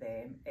like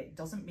them? It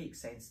doesn't make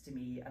sense to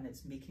me, and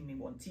it's making me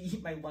want to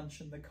eat my lunch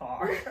in the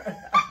car.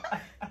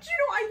 Do you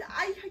know,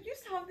 I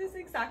used to have this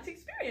exact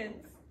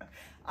experience.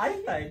 I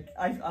think,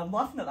 I'm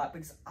laughing at that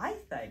because I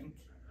think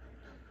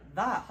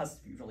that has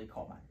to be really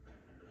common.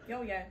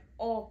 Oh yeah.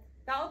 Oh,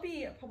 that'll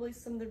be probably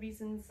some of the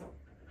reasons,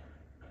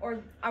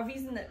 or a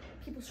reason that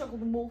people struggle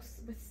the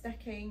most with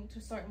sticking to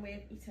a certain way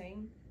of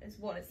eating is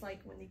what it's like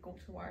when they go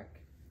to work.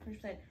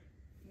 100%.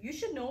 You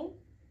should know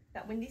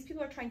that when these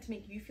people are trying to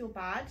make you feel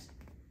bad,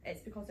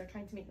 it's because they're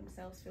trying to make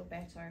themselves feel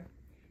better.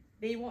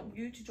 They want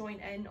you to join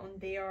in on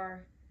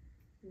their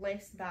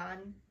less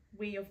than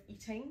way of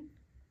eating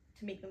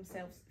to make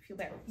themselves feel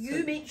better.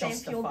 You make them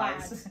feel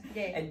bad.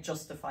 Yeah. It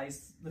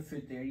justifies the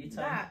food they're eating.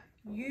 That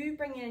you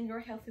bring in your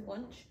healthy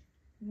lunch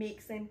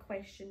makes them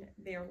question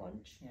their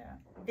lunch. Yeah.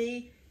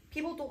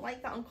 people don't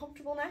like that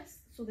uncomfortableness,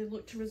 so they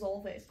look to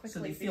resolve it as quickly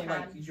So they as feel can.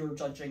 like you're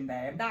judging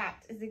them.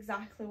 That is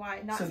exactly why.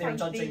 And that's so they're why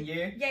judging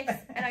you.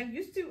 Yes, and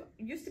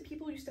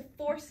people used to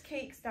force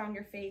cakes down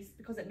your face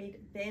because it made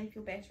them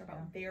feel better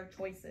about their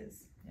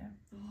choices. Yeah,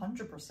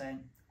 100%.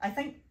 I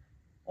think,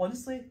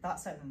 honestly,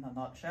 that's it in a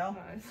nutshell.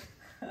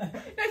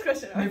 Next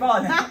question. Move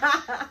on.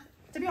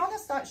 To be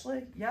honest,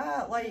 actually,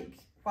 yeah, like,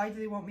 why do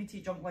they want me to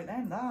eat junk like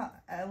them?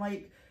 That,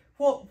 like,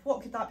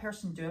 what could that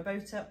person do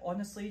about it?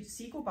 Honestly,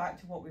 see, go back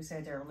to what we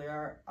said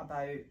earlier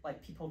about,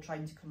 like, people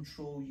trying to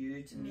control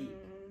you to make,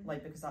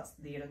 like, because that's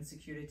their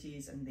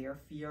insecurities and their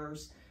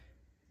fears.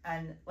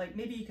 And, like,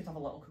 maybe you could have a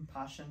little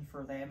compassion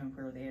for them and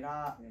where they're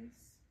at. Yes.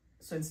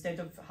 So instead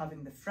of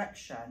having the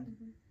friction,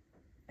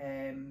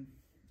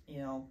 you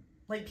know,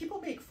 like, people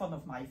make fun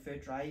of my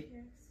food, right?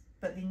 Yes.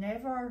 But they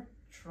never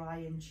try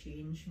and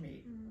change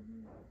me.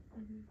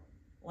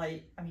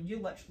 Like, I mean, you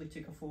literally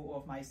took a photo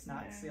of my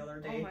snacks the other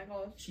day. Oh my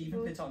gosh. She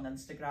even put it on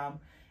Instagram.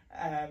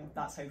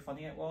 That's how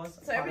funny it was.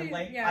 So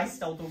apparently, I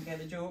still don't get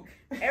the joke.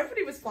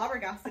 Everybody was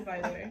flabbergasted,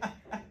 by the way.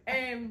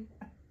 Anne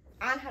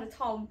had a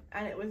tub,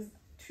 and it was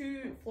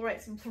 2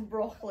 florets and some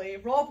broccoli,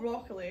 raw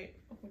broccoli.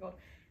 Oh my god,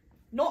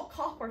 not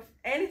cut or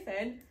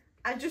anything,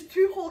 and just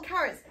 2 whole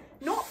carrots,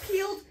 not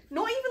peeled,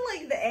 not even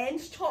like the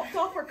ends chopped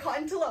off or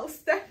cut into little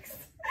sticks.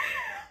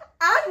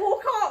 Anne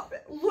woke up,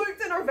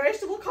 looked in her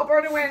vegetable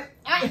cupboard and went,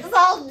 it's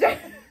all done.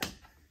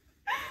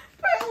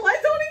 Put a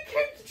lid on and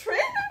came to train.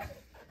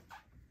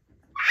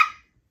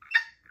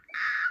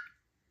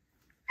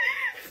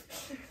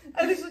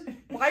 And it's like,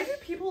 why do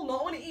people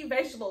not want to eat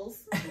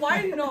vegetables?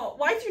 Why not?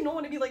 Why do you not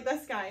want to be like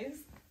this,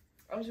 guys?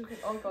 I was joking.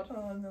 Oh god.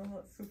 Oh no,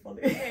 that's so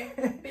funny. Okay.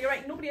 But you're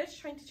right, nobody is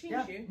trying to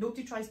change you.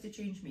 Nobody tries to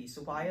change me.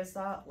 So why is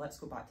that? Let's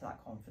go back to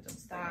that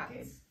confidence thing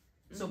again.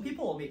 So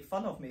people will make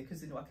fun of me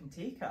because they know I can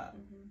take it.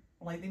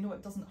 Like, they know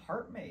it doesn't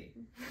hurt me.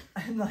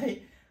 And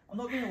like, I'm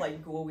not going to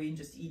like go away and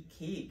just eat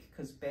cake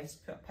because Beth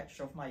put a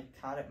picture of my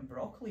carrot and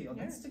broccoli on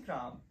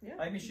Instagram.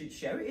 I mean, she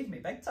shouted me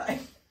big time.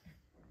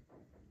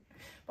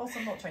 But also,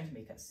 I'm not trying to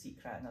make it a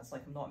secret, and it's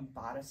like I'm not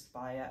embarrassed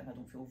by it, and I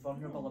don't feel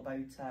vulnerable about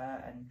it.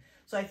 And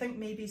so I think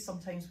maybe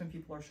sometimes when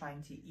people are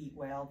trying to eat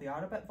well, they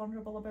are a bit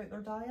vulnerable about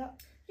their diet.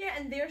 Yeah,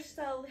 and they have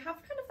kind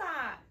of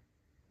that,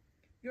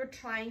 you're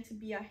trying to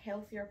be a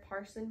healthier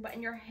person, but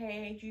in your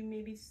head you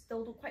maybe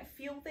still don't quite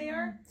feel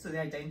there. So the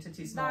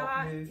identity's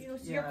not moved. You know,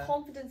 so your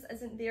confidence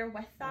isn't there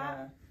with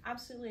that.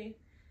 Absolutely.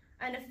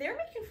 And if they're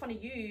making fun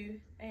of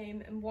you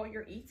and what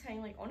you're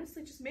eating, like,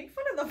 honestly, just make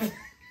fun of them.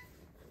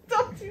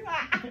 Don't do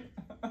that.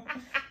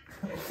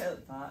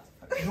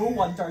 No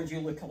wonder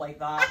you look like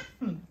that.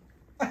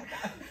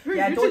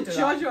 Yeah, don't do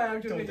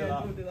that.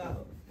 Don't do that.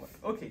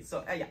 Okay,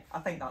 so yeah, I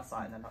think that's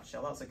that in a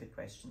nutshell. That's a good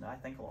question. I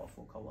think a lot of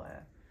folk will,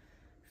 a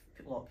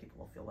lot of people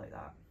will feel like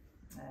that.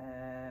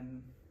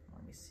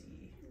 Let me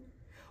see.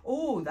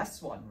 Oh,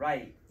 this one,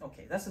 right?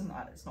 Okay, this isn't.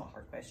 It's not a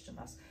hard question.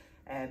 This,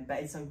 but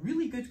it's a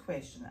really good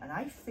question, and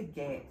I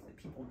forget that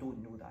people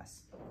don't know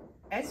this.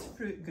 Is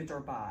fruit good or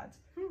bad?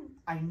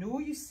 I know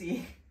you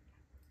say.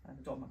 I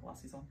don't have my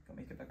glasses on,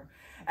 gotta make it bigger.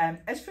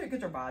 Is fruit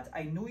good or bad?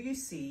 I know you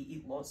say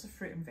eat lots of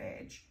fruit and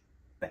veg,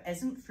 but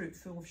isn't fruit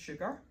full of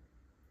sugar?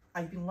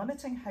 I've been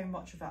limiting how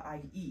much of it I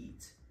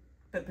eat,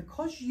 but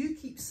because you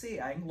keep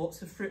saying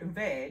lots of fruit and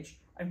veg,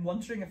 I'm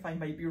wondering if I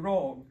might be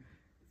wrong.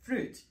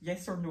 Fruit,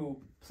 yes or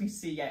no? Please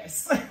say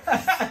yes.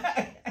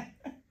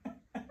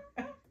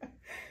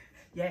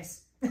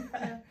 Yes.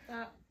 Yeah,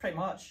 that. Pretty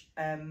much.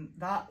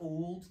 That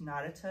old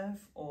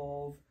narrative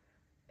of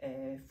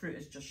fruit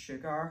is just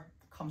sugar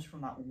comes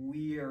from that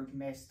weird,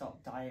 messed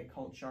up diet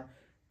culture.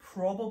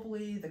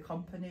 Probably the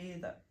company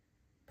that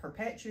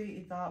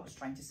perpetuated that was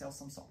trying to sell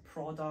some sort of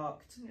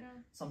product,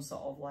 some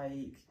sort of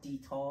like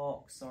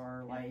detox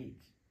or like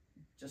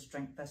just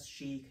drink this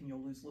shake and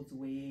you'll lose loads of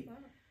weight.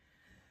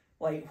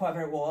 Like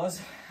whatever it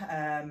was.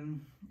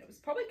 It was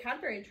probably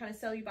Cadbury trying to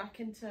sell you back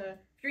into,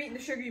 if you're eating the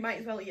sugar, you might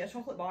as well eat a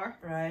chocolate bar.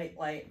 Right,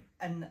 like,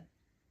 and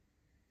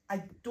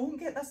I don't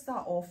get this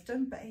that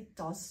often, but it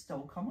does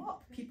still come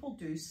up. People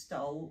do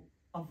still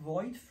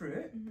avoid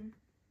fruit.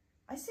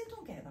 I say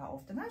don't get it that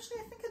often.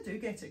 Actually, I think I do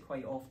get it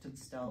quite often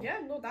still.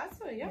 Yeah, no,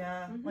 that's it,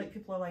 Yeah, like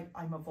people are like,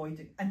 I'm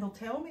avoiding, and they'll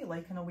tell me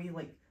like in a way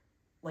like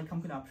I'm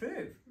going to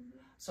approve.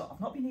 So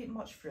I've not been eating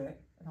much fruit,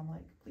 and I'm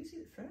like, please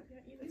eat the fruit.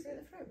 Yeah, please eat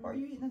the fruit. What are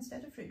you eating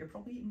instead of fruit? You're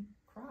probably eating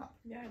crap.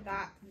 Yeah,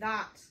 that.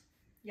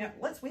 Yeah. Like,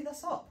 let's weigh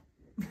this up.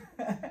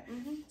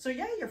 So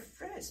yeah, your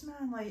fruits,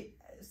 man. Like,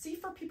 see,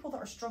 for people that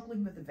are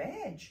struggling with the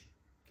veg,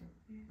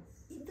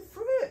 eat the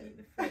fruit. Eat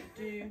the fruit.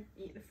 Do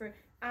eat the fruit.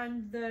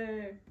 And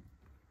the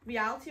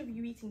reality of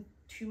you eating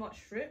too much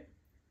fruit,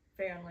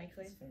 very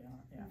unlikely.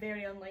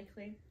 Very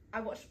unlikely.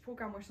 I watched a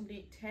program where somebody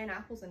ate 10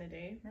 apples in a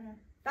day.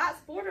 That's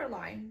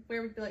borderline,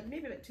 where we'd be like,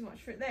 maybe a bit too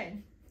much fruit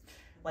then.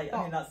 Like,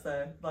 I mean, that's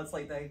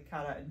like the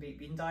carrot and baked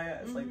bean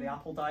diet. It's like the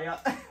apple diet.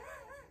 But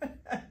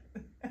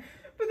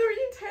they were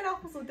eating 10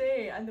 apples a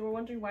day, and they were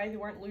wondering why they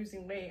weren't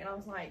losing weight. And I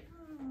was like,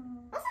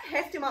 that's a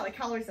hefty amount of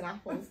calories in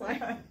apples.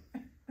 Like, I'm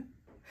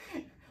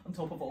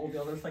on top of all the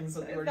other things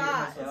that they were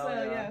that eating as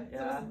well.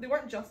 So they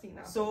weren't just eating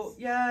apples. So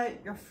yeah,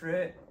 your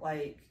fruit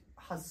like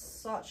has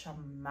such a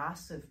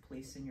massive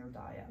place in your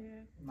diet. Yeah,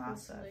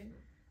 massive. totally.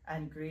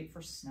 And great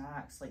for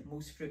snacks. Like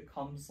most fruit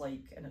comes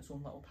like in its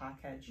own little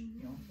package,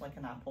 you know, like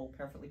an apple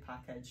perfectly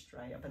packaged,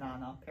 right? A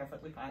banana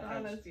perfectly packaged.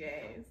 Bananas,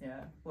 yes.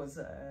 Yeah. Was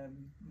it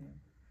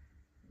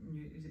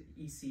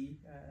EC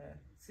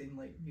saying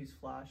like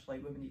newsflash,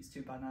 like woman eats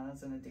 2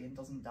 bananas in a day and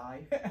doesn't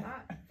die.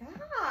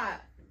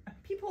 that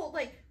people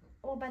like,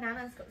 oh,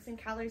 banana's got the same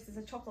calories as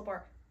a chocolate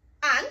bar,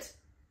 and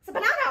it's a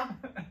banana.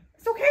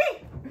 It's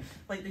okay.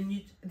 Like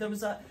there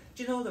was a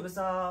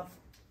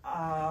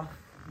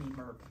meme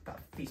or a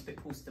Facebook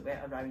post that went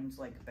around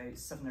like about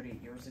 7 or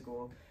 8 years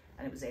ago,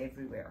 and it was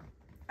everywhere.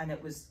 And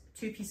it was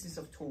 2 pieces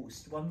of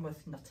toast, one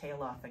with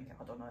Nutella, I think it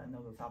had on it, and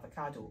another with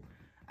avocado.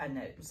 And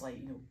it was like,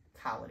 you know,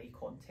 calorie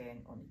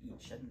content on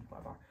each and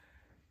whatever.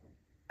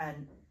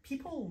 And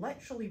people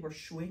literally were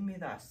showing me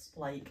this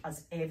like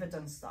as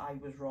evidence that I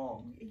was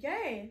wrong.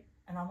 Yeah.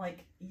 And I'm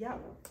like, yeah,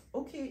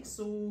 okay,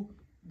 so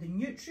the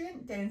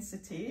nutrient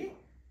density,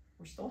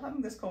 we're still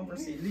having this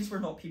conversation. These were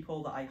not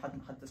people that I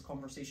hadn't had this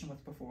conversation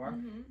with before,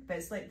 but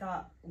it's like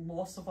that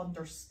loss of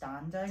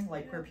understanding,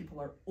 like where people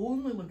are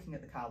only looking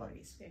at the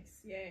calories.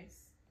 Yes,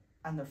 yes.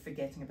 And they're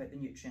forgetting about the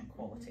nutrient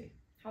quality.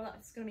 How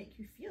that's going to make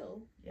you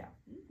feel. Yeah.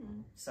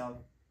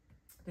 So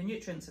the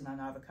nutrients in an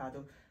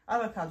avocado.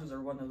 Avocados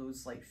are one of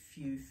those like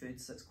few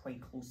foods that's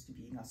quite close to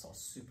being a sort of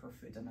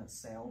superfood in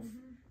itself.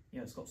 You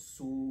know, it's got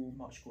so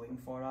much going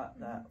for it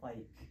that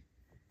like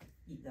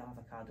eat the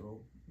avocado,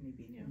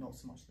 maybe not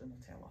so much the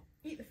Nutella.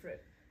 Eat the fruit.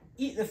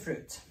 Eat the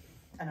fruit.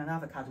 And an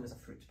avocado is a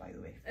fruit, by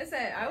the way. Is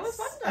it? I always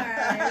wonder.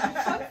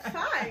 Fun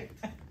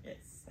fact.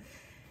 Yes.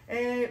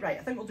 Right,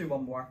 I think we'll do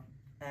one more.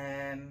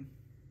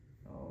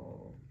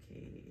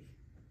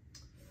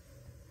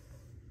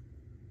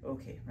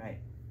 Okay, right.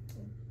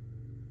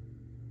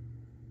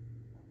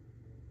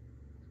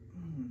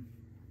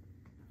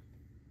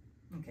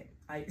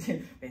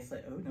 Okay, Beth's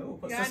like, oh no,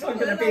 what's this one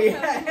going to be?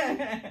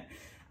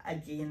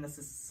 Again, this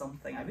is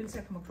something, I wouldn't say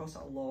I come across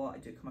it a lot, I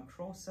do come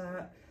across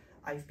it.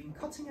 I've been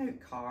cutting out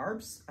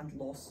carbs and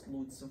lost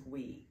loads of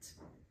weight.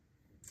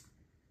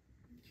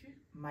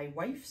 My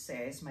wife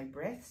says my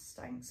breath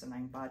stinks and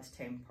I'm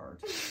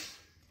bad-tempered.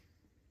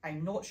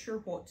 I'm not sure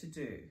what to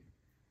do.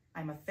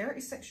 I'm a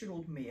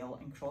 36-year-old male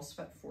and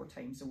CrossFit 4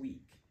 times a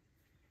week.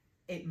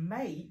 It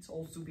might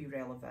also be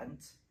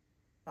relevant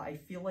that I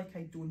feel like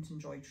I don't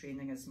enjoy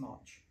training as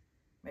much.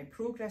 My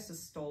progress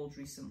has stalled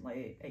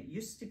recently. It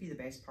used to be the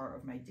best part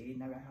of my day.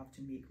 Now I have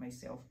to make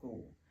myself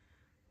go.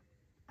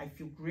 I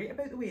feel great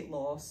about the weight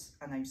loss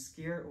and I'm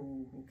scared.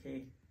 Oh,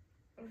 okay.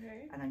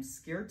 Okay. And I'm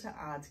scared to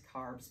add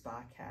carbs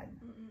back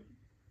in.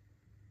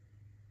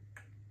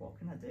 What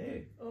can I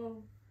do?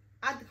 Oh,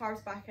 add the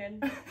carbs back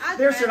in.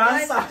 There's your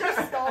answer.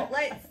 Just stop.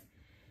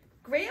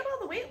 Great about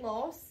the weight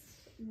loss.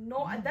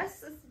 And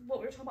this is what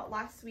we were talking about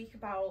last week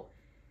about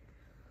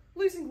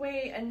losing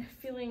weight and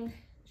feeling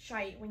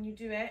shite when you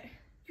do it.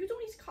 You don't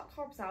need to cut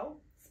carbs out,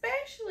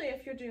 especially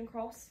if you're doing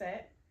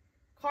CrossFit.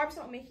 Carbs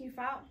are not making you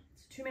fat.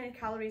 It's too many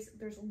calories.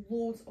 There's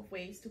loads of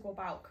ways to go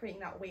about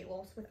creating that weight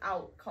loss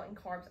without cutting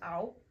carbs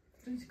out.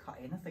 You don't need to cut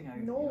anything out.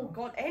 No, you know?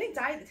 God, any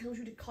diet that tells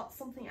you to cut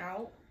something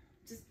out,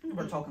 just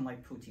we're talking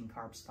like protein,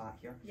 carbs, fat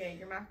here. Yeah,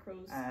 your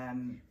macros.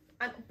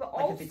 But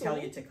also, if they tell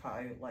you to cut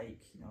out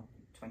like, you know,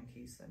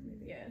 Twinkies, then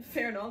maybe. Yeah,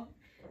 fair enough.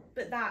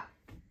 But that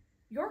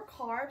your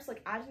carbs,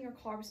 like adding your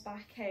carbs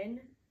back in,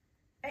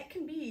 it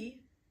can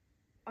be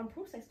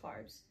unprocessed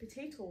carbs,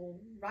 potato,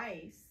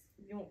 rice,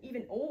 you know,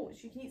 even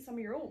oats. You can eat some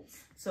of your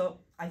oats. So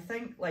I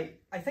think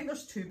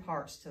there's 2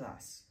 parts to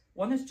this.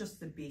 One is just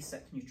the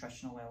basic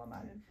nutritional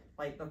element.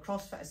 Like the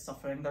CrossFit is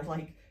suffering. They're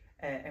like,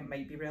 it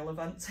might be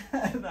relevant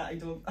that I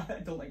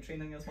don't like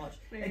training as much.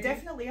 Maybe. It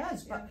definitely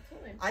is, but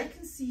totally. I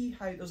can see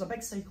how there's a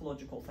big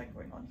psychological thing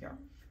going on here.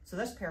 So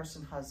this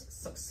person has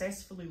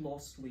successfully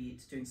lost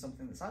weight doing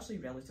something that's actually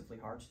relatively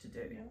hard to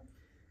do.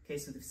 Okay,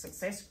 so they've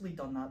successfully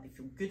done that, they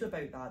feel good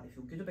about that, they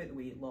feel good about the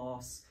weight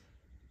loss,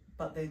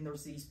 but then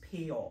there's these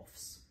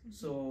payoffs.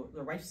 So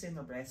their wife's saying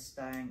their breath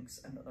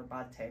stinks and that they're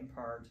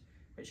bad-tempered,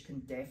 which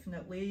can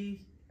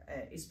definitely,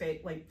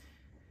 like,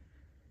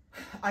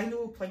 I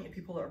know plenty of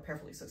people that are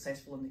perfectly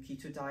successful in the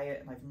keto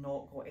diet, and I've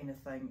not got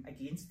anything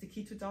against the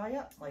keto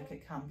diet. Like,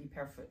 it can be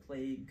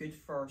perfectly good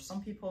for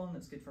some people and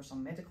it's good for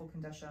some medical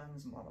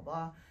conditions and blah, blah,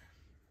 blah.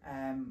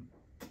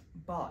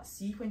 But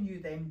see, when you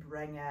then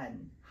bring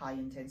in high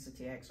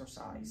intensity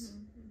exercise,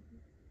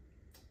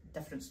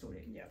 different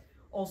story. Yeah.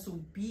 Also,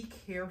 be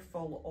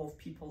careful of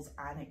people's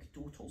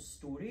anecdotal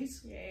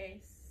stories.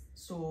 Yes.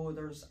 So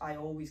I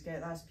always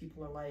get this,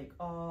 people are like,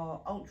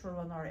 oh, ultra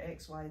runner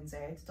X, Y, and Z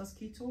does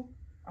keto.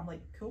 I'm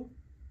like, cool.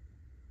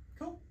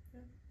 Yeah.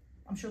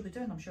 I'm sure they do,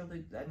 and I'm sure they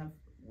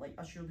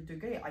do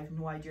great. I've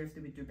no idea if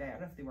they would do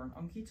better if they weren't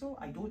on keto.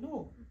 I don't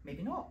know.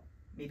 Maybe not.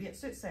 Maybe it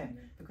suits them.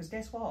 Because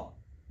guess what?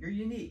 You're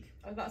unique.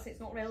 I was about to say, it's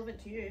not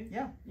relevant to you.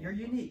 Yeah, you're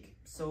unique.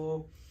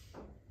 So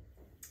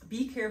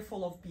be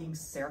careful of being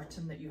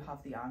certain that you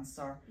have the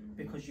answer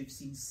because you've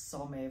seen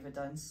some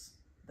evidence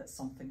that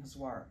something has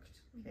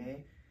worked,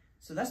 okay?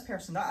 So this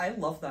person, I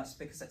love this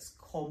because it's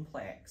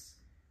complex.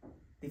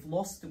 They've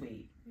lost the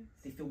weight,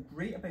 they feel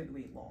great about the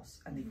weight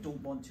loss, and they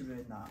don't want to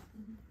ruin that.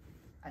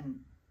 And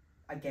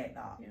I get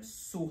that,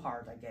 so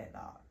hard I get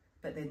that.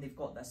 But then they've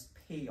got this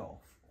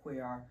payoff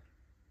where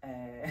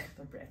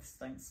their breath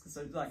stinks, because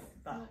like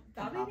that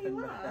can happen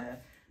with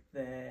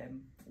the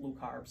low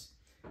carbs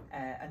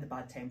and the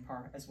bad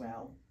temper as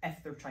well,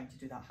 if they're trying to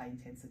do that high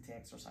intensity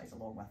exercise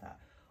along with it.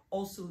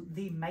 Also,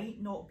 they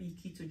might not be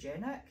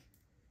ketogenic,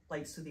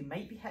 like, so they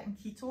might be hitting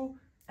keto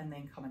and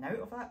then coming out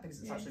of that,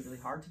 because it's actually really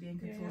hard to be in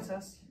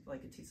ketosis.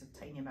 Like, it takes a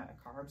tiny amount of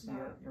carbs, and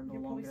you're no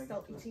longer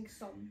still eating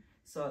some.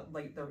 So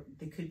like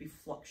they could be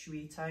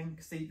fluctuating,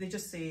 because they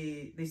just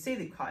say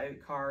they cut out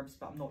carbs,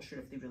 but I'm not sure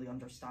if they really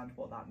understand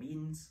what that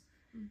means.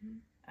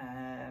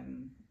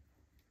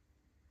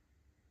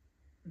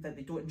 That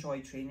they don't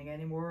enjoy training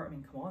anymore. I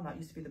mean, come on, that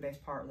used to be the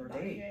best part of their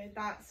day. Yeah,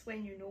 that's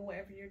when you know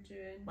whatever you're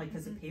doing. Like,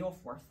 is the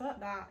payoff worth it?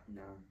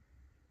 No.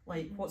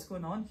 Like, what's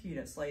going on here?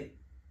 It's like,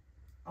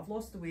 I've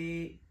lost the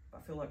weight, but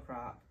I feel like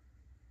crap.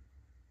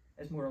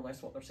 Is more or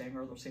less what they're saying,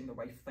 or they're saying their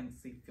wife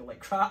thinks they feel like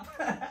crap.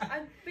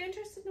 I'd be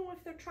interested to know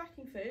if they're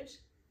tracking food,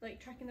 like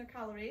tracking their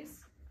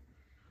calories.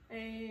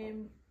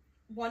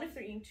 One, if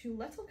they're eating too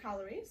little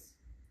calories.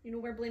 You know,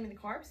 we're blaming the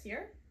carbs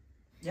here.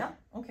 Yeah,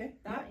 okay.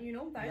 That, you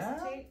know, that is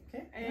the take.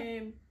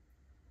 Okay,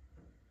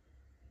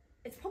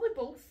 it's probably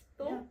both,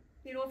 though.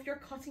 You know, if you're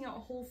cutting out a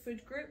whole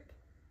food group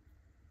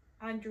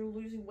and you're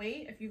losing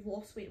weight, if you've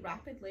lost weight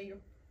rapidly,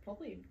 you're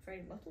probably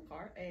very little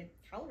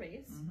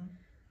calories.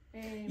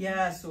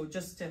 Yeah, so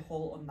just to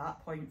hold on that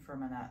point for a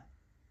minute.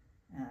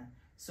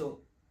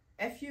 So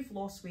if you've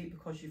lost weight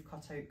because you've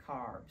cut out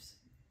carbs,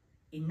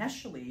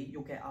 initially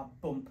you'll get a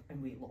bump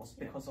in weight loss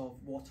because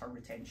of water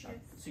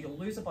retention. So you'll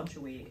lose a bunch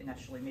of weight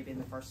initially, maybe in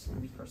the first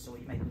week or so.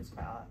 You might lose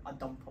quite a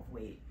dump of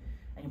weight,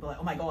 and you'll be like,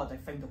 oh my god, I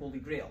found the holy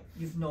grail.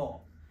 You've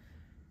not.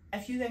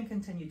 If you then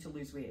continue to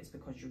lose weight, it's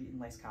because you're eating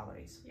less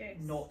calories,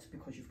 not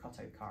because you've cut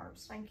out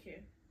carbs. Thank you.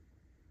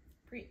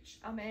 Preach.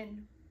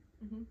 Amen.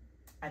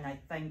 And I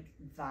think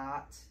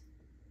that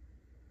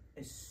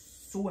is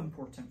so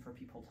important for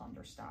people to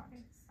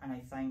understand. And I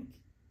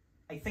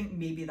think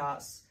maybe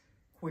that's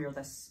where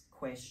this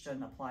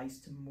question applies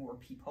to more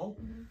people,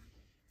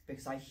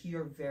 because I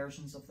hear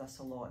versions of this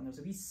a lot, and there's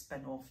a wee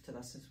spin-off to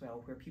this as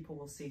well, where people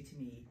will say to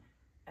me,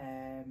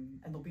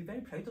 and they'll be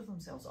very proud of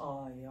themselves,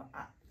 oh yeah,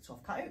 so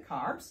I've cut out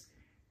carbs,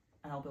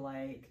 and I'll be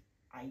like,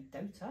 I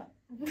doubt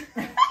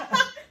it.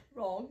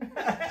 Wrong.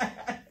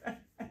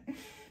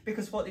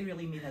 Because what they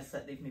really mean is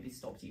that they've maybe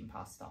stopped eating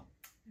pasta,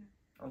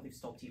 or they've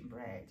stopped eating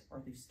bread,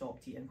 or they've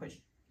stopped eating, which,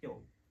 you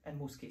know, in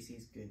most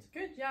cases good.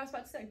 Good, yeah, I was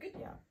about to say good.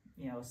 Yeah,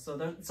 you know,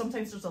 so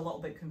sometimes there's a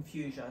little bit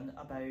confusion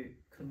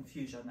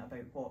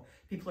about what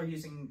people are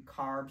using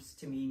carbs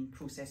to mean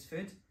processed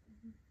food.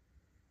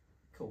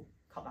 Cool,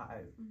 cut that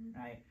out,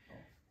 right?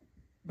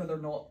 But they're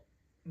not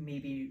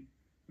maybe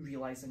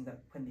realizing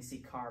that when they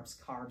say carbs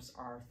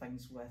are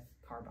things with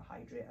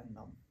carbohydrate in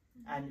them.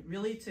 And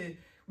really,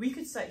 we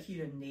could sit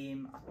here and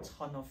name a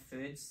ton of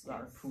foods that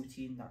are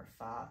protein, that are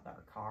fat, that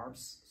are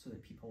carbs, so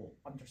that people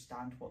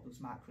understand what those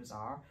macros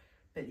are.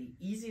 But the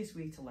easiest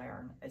way to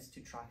learn is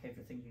to track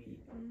everything you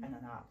eat in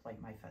an app like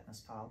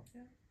MyFitnessPal.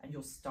 And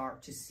you'll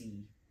start to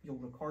see, you'll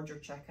record your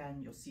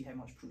chicken, you'll see how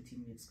much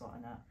protein it's got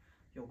in it.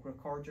 You'll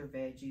record your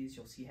veggies,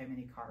 you'll see how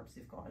many carbs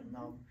they've got in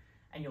them.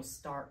 And you'll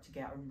start to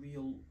get a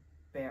real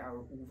better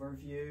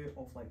overview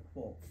of like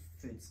what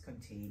foods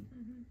contain,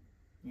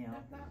 you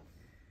know.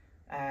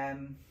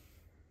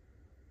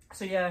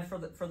 So yeah,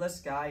 for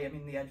this guy, I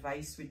mean, the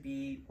advice would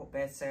be what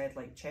Beth said,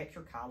 like, check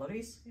your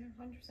calories. Yeah,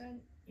 100%.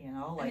 You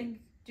know, like,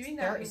 doing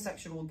that,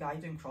 36-year-old guy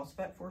doing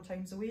CrossFit 4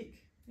 times a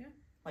week. Yeah.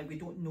 Like, we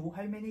don't know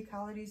how many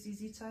calories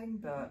he's eating,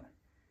 but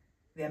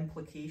the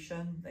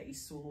implication that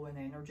he's so low in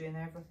energy and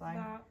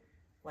everything,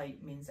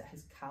 like, means that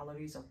his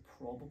calories are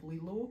probably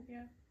low.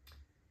 Yeah.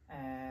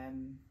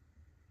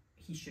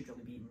 He should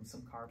really be eating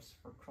some carbs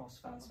for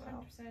CrossFit as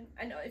well. 100%.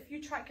 And if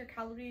you track your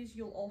calories,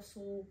 you'll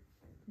also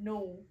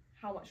know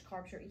how much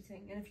carbs you're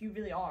eating, and if you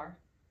really are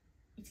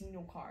eating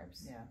no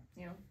carbs. Yeah.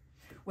 You know.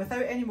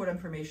 Without any more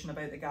information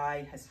about the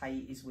guy, his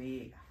height, his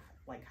weight,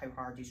 like how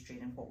hard he's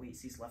training, what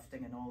weights he's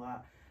lifting and all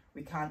that,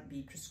 we can't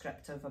be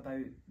prescriptive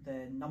about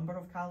the number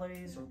of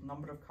calories or the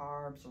number of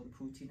carbs or the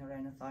protein or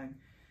anything.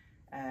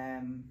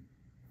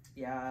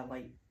 Yeah,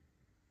 like,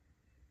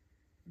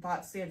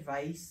 that's the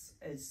advice,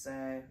 is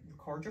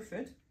record your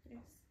food.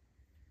 Yes.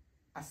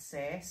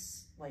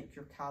 Assess, like,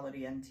 your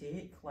calorie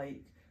intake.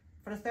 Like,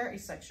 for a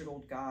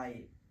 36-year-old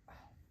guy,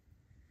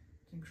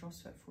 doing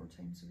CrossFit 4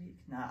 times a week?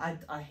 Nah,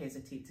 I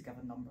hesitate to give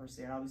a numbers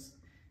there.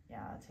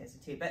 I'd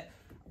hesitate. But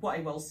what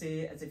I will say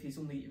is, if he's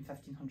only eating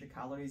 1,500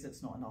 calories,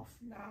 it's not enough.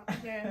 Nah,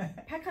 yeah.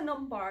 Pick a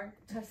number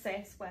to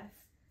assess with.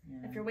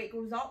 Yeah. If your weight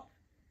goes up,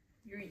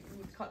 you need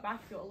to cut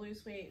back. If you want to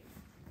lose weight,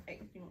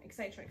 you know,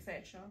 etc.,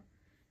 etc.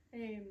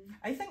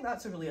 I think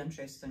that's a really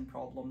interesting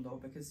problem, though,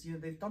 because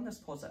they've done this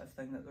positive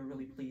thing that they're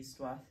really pleased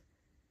with,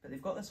 but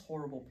they've got this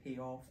horrible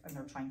payoff, and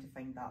they're trying to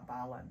find that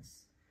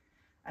balance.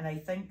 And I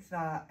think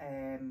that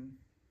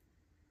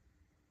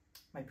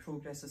my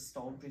progress has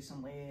stalled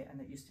recently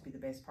and it used to be the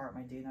best part of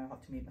my day, now I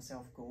have to make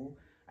myself go.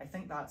 I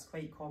think that's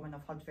quite common.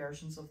 I've had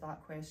versions of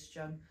that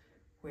question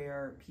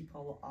where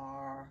people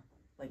are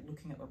like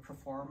looking at their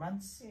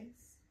performance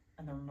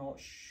and they're not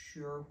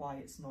sure why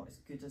it's not as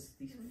good as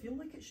they feel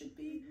like it should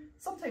be.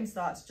 Sometimes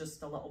that's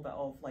just a little bit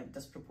of like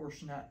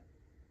disproportionate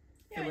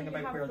feeling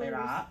about where they're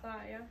at.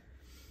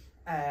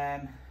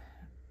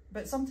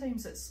 But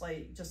sometimes it's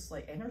like just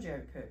like energy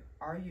output.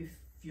 Are you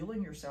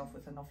fueling yourself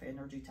with enough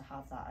energy to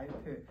have that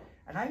output?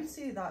 And I would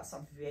say that's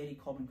a very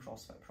common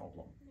CrossFit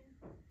problem.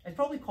 It's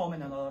probably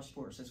common in other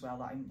sports as well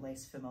that I'm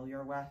less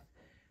familiar with,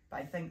 but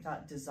I think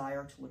that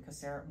desire to look a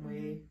certain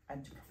way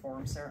and to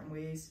perform certain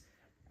ways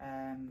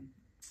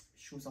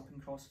shows up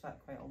in CrossFit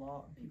quite a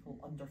lot, and people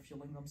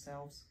under-fueling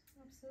themselves.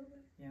 Absolutely.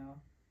 Yeah,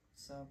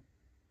 so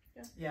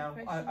yeah,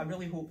 I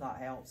really hope that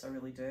helps, I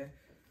really do.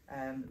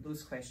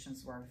 Those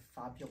questions were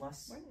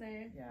fabulous. Weren't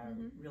they? Yeah,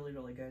 really,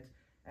 really good.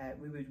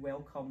 We would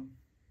welcome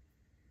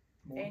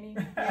more. Any,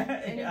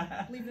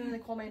 leave them in the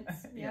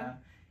comments. Yeah.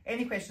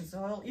 Any questions,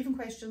 so even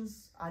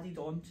questions added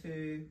on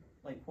to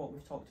like what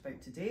we've talked about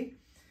today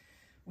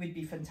would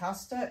be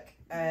fantastic.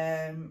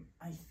 I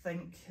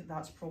think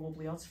that's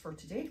probably us for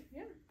today.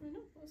 Yeah, I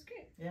know, that was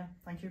great. Yeah,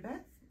 thank you,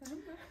 Beth.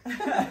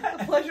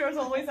 A pleasure as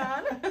always,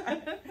 Anne.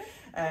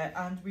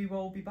 And we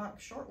will be back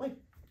shortly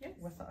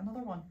with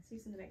another one. See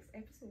you in the next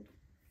episode.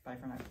 Bye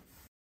for now.